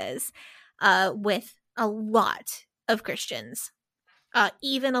differences, with a lot of Christians,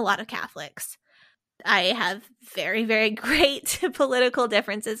 even a lot of Catholics. I have very, very great political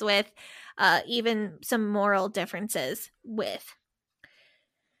differences with, even some moral differences with.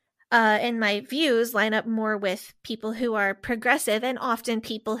 And my views line up more with people who are progressive and often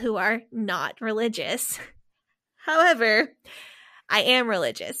people who are not religious. However, I am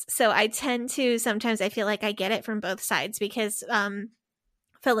religious, so I tend to, sometimes I feel like I get it from both sides, because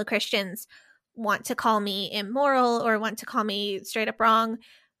fellow Christians want to call me immoral or want to call me straight up wrong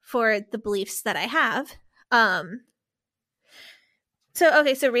for the beliefs that I have.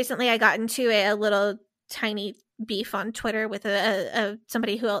 So recently I got into a little tiny beef on Twitter with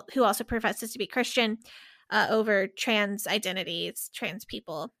somebody who also professes to be Christian, over trans identities, trans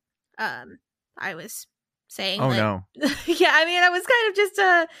people. I was saying, no. Yeah, I mean, I was kind of just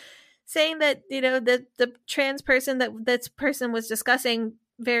saying that, the trans person that this person was discussing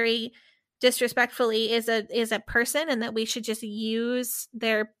very disrespectfully is a person, and that we should just use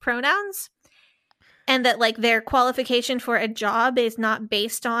their pronouns, and that like their qualification for a job is not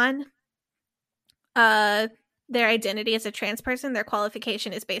based on their identity as a trans person. Their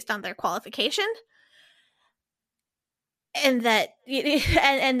qualification is based on their qualification. And that,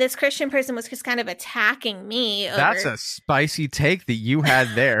 and this Christian person was just kind of attacking me. That's a spicy take that you had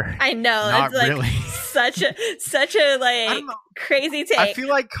there. I know. Not it's like really. such a like crazy take. I feel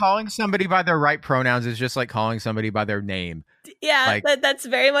like calling somebody by their right pronouns is just like calling somebody by their name. Yeah, like, that's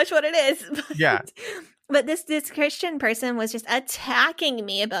very much what it is. Yeah. But this Christian person was just attacking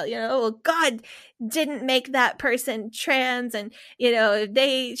me about, well, God didn't make that person trans, and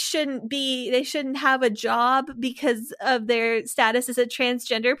they shouldn't have a job because of their status as a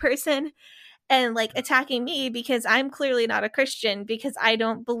transgender person, and like attacking me because I'm clearly not a Christian because I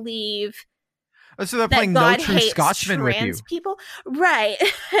don't believe so they're that playing God No True hates Scotsman with you. trans people, right?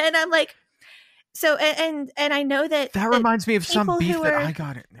 And I'm like, so and I know that reminds me of some people beef who that are- I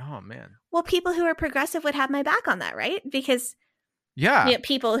got it. Oh man. well, people who are progressive would have my back on that, right? Because Yeah.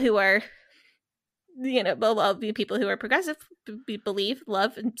 people who are, people who are progressive believe,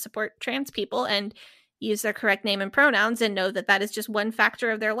 love, and support trans people and use their correct name and pronouns and know that that is just one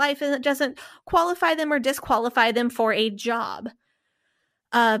factor of their life and it doesn't qualify them or disqualify them for a job.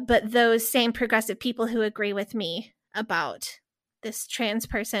 But those same progressive people who agree with me about this trans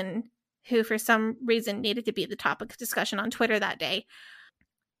person who for some reason needed to be the topic of discussion on Twitter that day,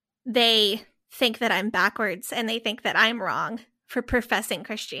 they think that I'm backwards and they think that I'm wrong for professing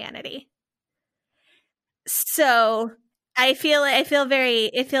Christianity. So it feels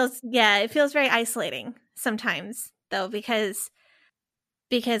very isolating sometimes though, because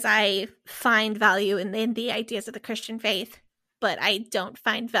I find value in the ideas of the Christian faith, but I don't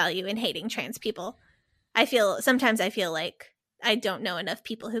find value in hating trans people. Sometimes I feel like I don't know enough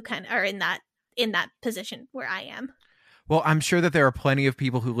people who kind of are in that position where I am. Well, I'm sure that there are plenty of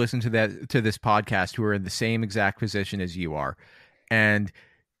people who listen to this podcast who are in the same exact position as you are. And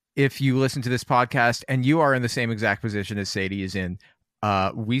if you listen to this podcast and you are in the same exact position as Sadie is in,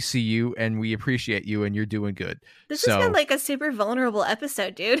 we see you and we appreciate you and you're doing good. This has been like a super vulnerable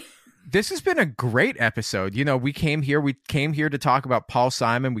episode, dude. This has been a great episode. We came here to talk about Paul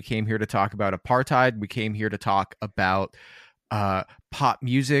Simon. We came here to talk about apartheid. We came here to talk about pop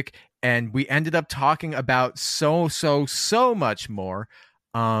music, and we ended up talking about so much more.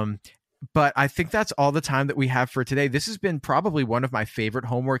 But I think that's all the time that we have for today. This has been probably one of my favorite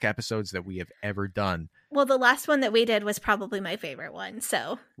homework episodes that we have ever done. Well, the last one that we did was probably my favorite one.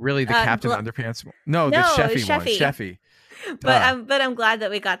 So really, the Captain Underpants? No, the Sheffy one. Sheffy. But I'm glad that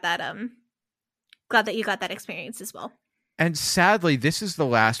we got that. Glad that you got that experience as well. And sadly, this is the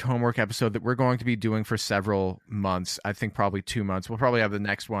last homework episode that we're going to be doing for several months. I think probably 2 months. We'll probably have the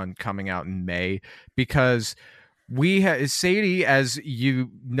next one coming out in May because Sadie, as you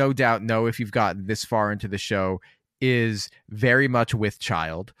no doubt know if you've gotten this far into the show, is very much with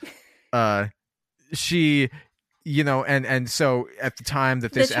child. She, and so at the time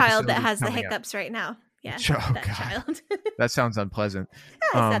that this the child episode that has the coming hiccups right now. Yeah, Oh, that God. child. That sounds unpleasant.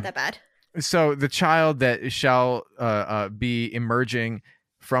 It's not that bad. So the child that shall be emerging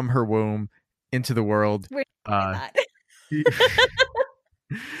from her womb into the world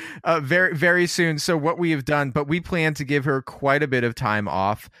very, very soon. So what we have done, but we plan to give her quite a bit of time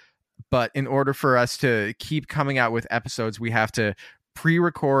off. But in order for us to keep coming out with episodes, we have to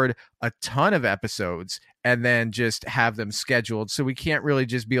pre-record a ton of episodes and then just have them scheduled. So we can't really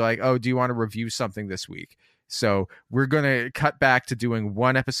just be like, oh, do you want to review something this week? So we're going to cut back to doing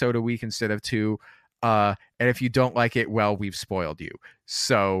 1 episode a week instead of 2. And if you don't like it, well, we've spoiled you.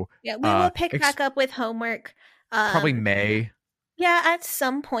 So yeah, we will pick back up with homework. Probably May. Yeah, at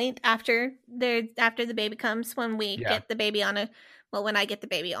some point after the baby comes, when we get the baby when I get the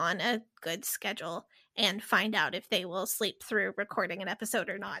baby on a good schedule and find out if they will sleep through recording an episode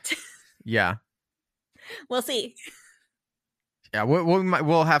or not. Yeah. We'll see. Yeah,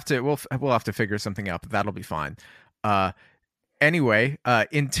 we'll have to figure something out, but that'll be fine. Anyway,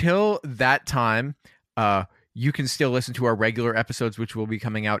 until that time, you can still listen to our regular episodes, which will be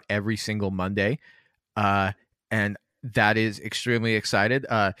coming out every single Monday, and that is extremely excited.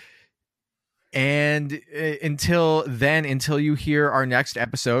 And until then, until you hear our next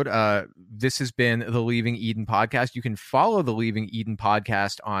episode, this has been the Leaving Eden podcast. You can follow the Leaving Eden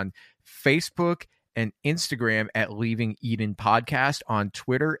podcast on Facebook and Instagram at Leaving Eden Podcast, on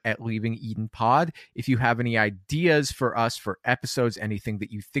Twitter at Leaving Eden Pod. If you have any ideas for us for episodes, anything that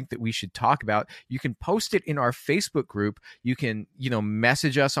you think that we should talk about, you can post it in our Facebook group. You can,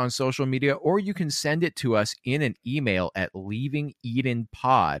 message us on social media, or you can send it to us in an email at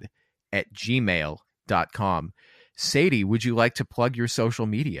leavingedenpod@gmail.com. Sadie, would you like to plug your social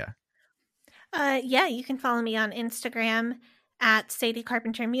media? Yeah, you can follow me on Instagram at Sadie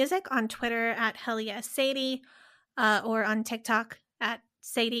Carpenter Music, on Twitter at HellYesSadie, or on TikTok at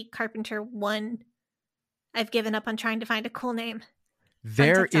Sadie Carpenter 1. I've given up on trying to find a cool name.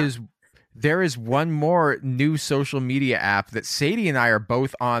 There is one more new social media app that Sadie and I are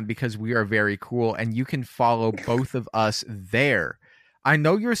both on because we are very cool, and you can follow both of us there. I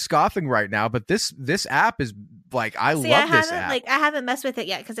know you're scoffing right now, but this app is like, I love this app. I haven't messed with it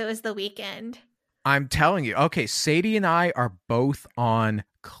yet because it was the weekend. I'm telling you. Okay, Sadie and I are both on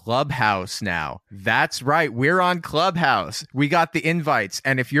Clubhouse now. That's right. We're on Clubhouse. We got the invites.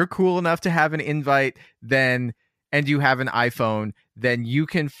 And if you're cool enough to have an invite, and you have an iPhone, then you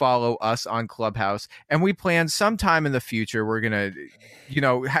can follow us on Clubhouse. And we plan sometime in the future, we're going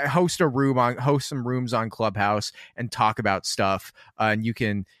to, host some rooms on Clubhouse and talk about stuff. And you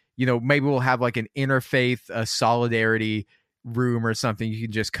can, maybe we'll have like an interfaith solidarity room or something. You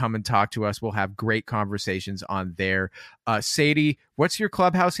can just come and talk to us. We'll have great conversations on there. Sadie, what's your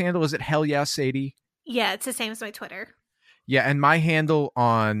Clubhouse handle? Is it Hell Yeah, Sadie? Yeah, it's the same as my Twitter. Yeah, and my handle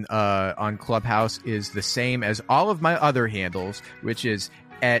on Clubhouse is the same as all of my other handles, which is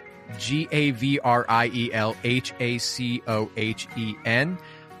at GAVRIELHACOHEN.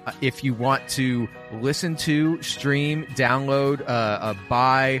 If you want to listen to, stream, download,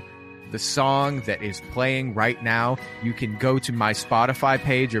 buy the song that is playing right now, you can go to my Spotify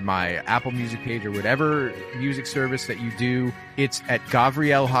page or my Apple Music page or whatever music service that you do. It's at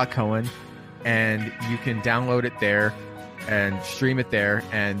Gavriel HaKohen, and you can download it there and stream it there,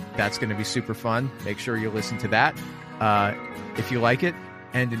 and that's going to be super fun. Make sure you listen to that if you like it.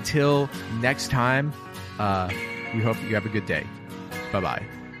 And until next time, we hope that you have a good day. Bye-bye.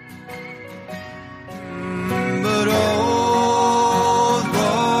 But old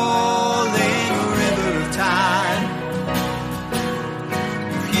rolling river of time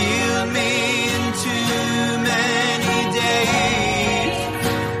healed me in too many days.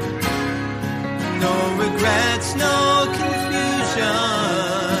 No regrets, no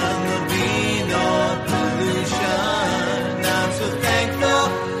there'll be no pollution. I'm so thankful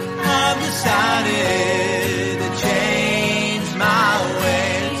I've decided to change my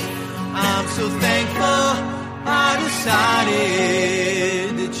ways. I'm so thankful I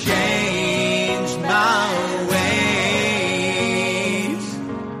decided to change my ways.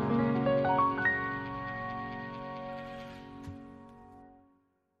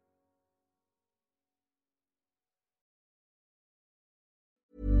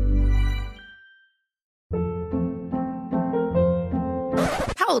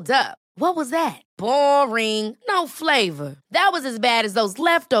 Hold up. What was that? Boring. No flavor. That was as bad as those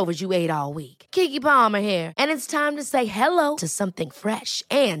leftovers you ate all week. Keke Palmer here. And it's time to say hello to something fresh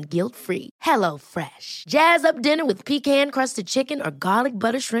and guilt-free. Hello Fresh. Jazz up dinner with pecan-crusted chicken or garlic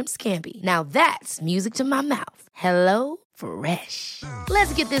butter shrimp scampi. Now that's music to my mouth. Hello Fresh.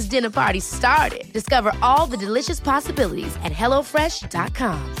 Let's get this dinner party started. Discover all the delicious possibilities at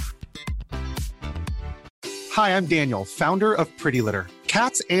HelloFresh.com. Hi, I'm Daniel, founder of Pretty Litter.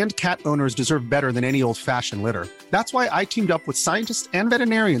 Cats and cat owners deserve better than any old-fashioned litter. That's why I teamed up with scientists and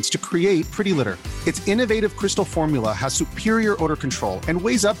veterinarians to create Pretty Litter. Its innovative crystal formula has superior odor control and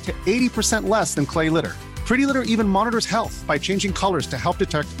weighs up to 80% less than clay litter. Pretty Litter even monitors health by changing colors to help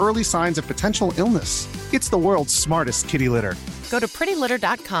detect early signs of potential illness. It's the world's smartest kitty litter. Go to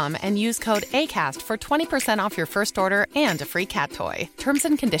prettylitter.com and use code ACAST for 20% off your first order and a free cat toy. Terms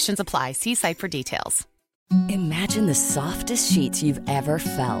and conditions apply. See site for details. Imagine the softest sheets you've ever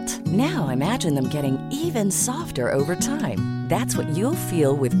felt. Now imagine them getting even softer over time. That's what you'll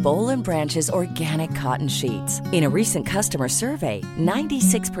feel with Boll & Branch's organic cotton sheets. In a recent customer survey,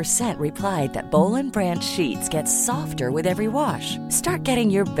 96% replied that Boll & Branch sheets get softer with every wash. Start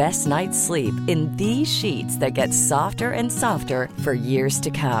getting your best night's sleep in these sheets that get softer and softer for years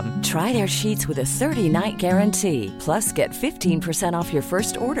to come. Try their sheets with a 30-night guarantee. Plus, get 15% off your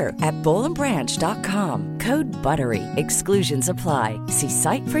first order at bollandbranch.com. Code BUTTERY. Exclusions apply. See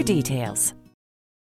site for details.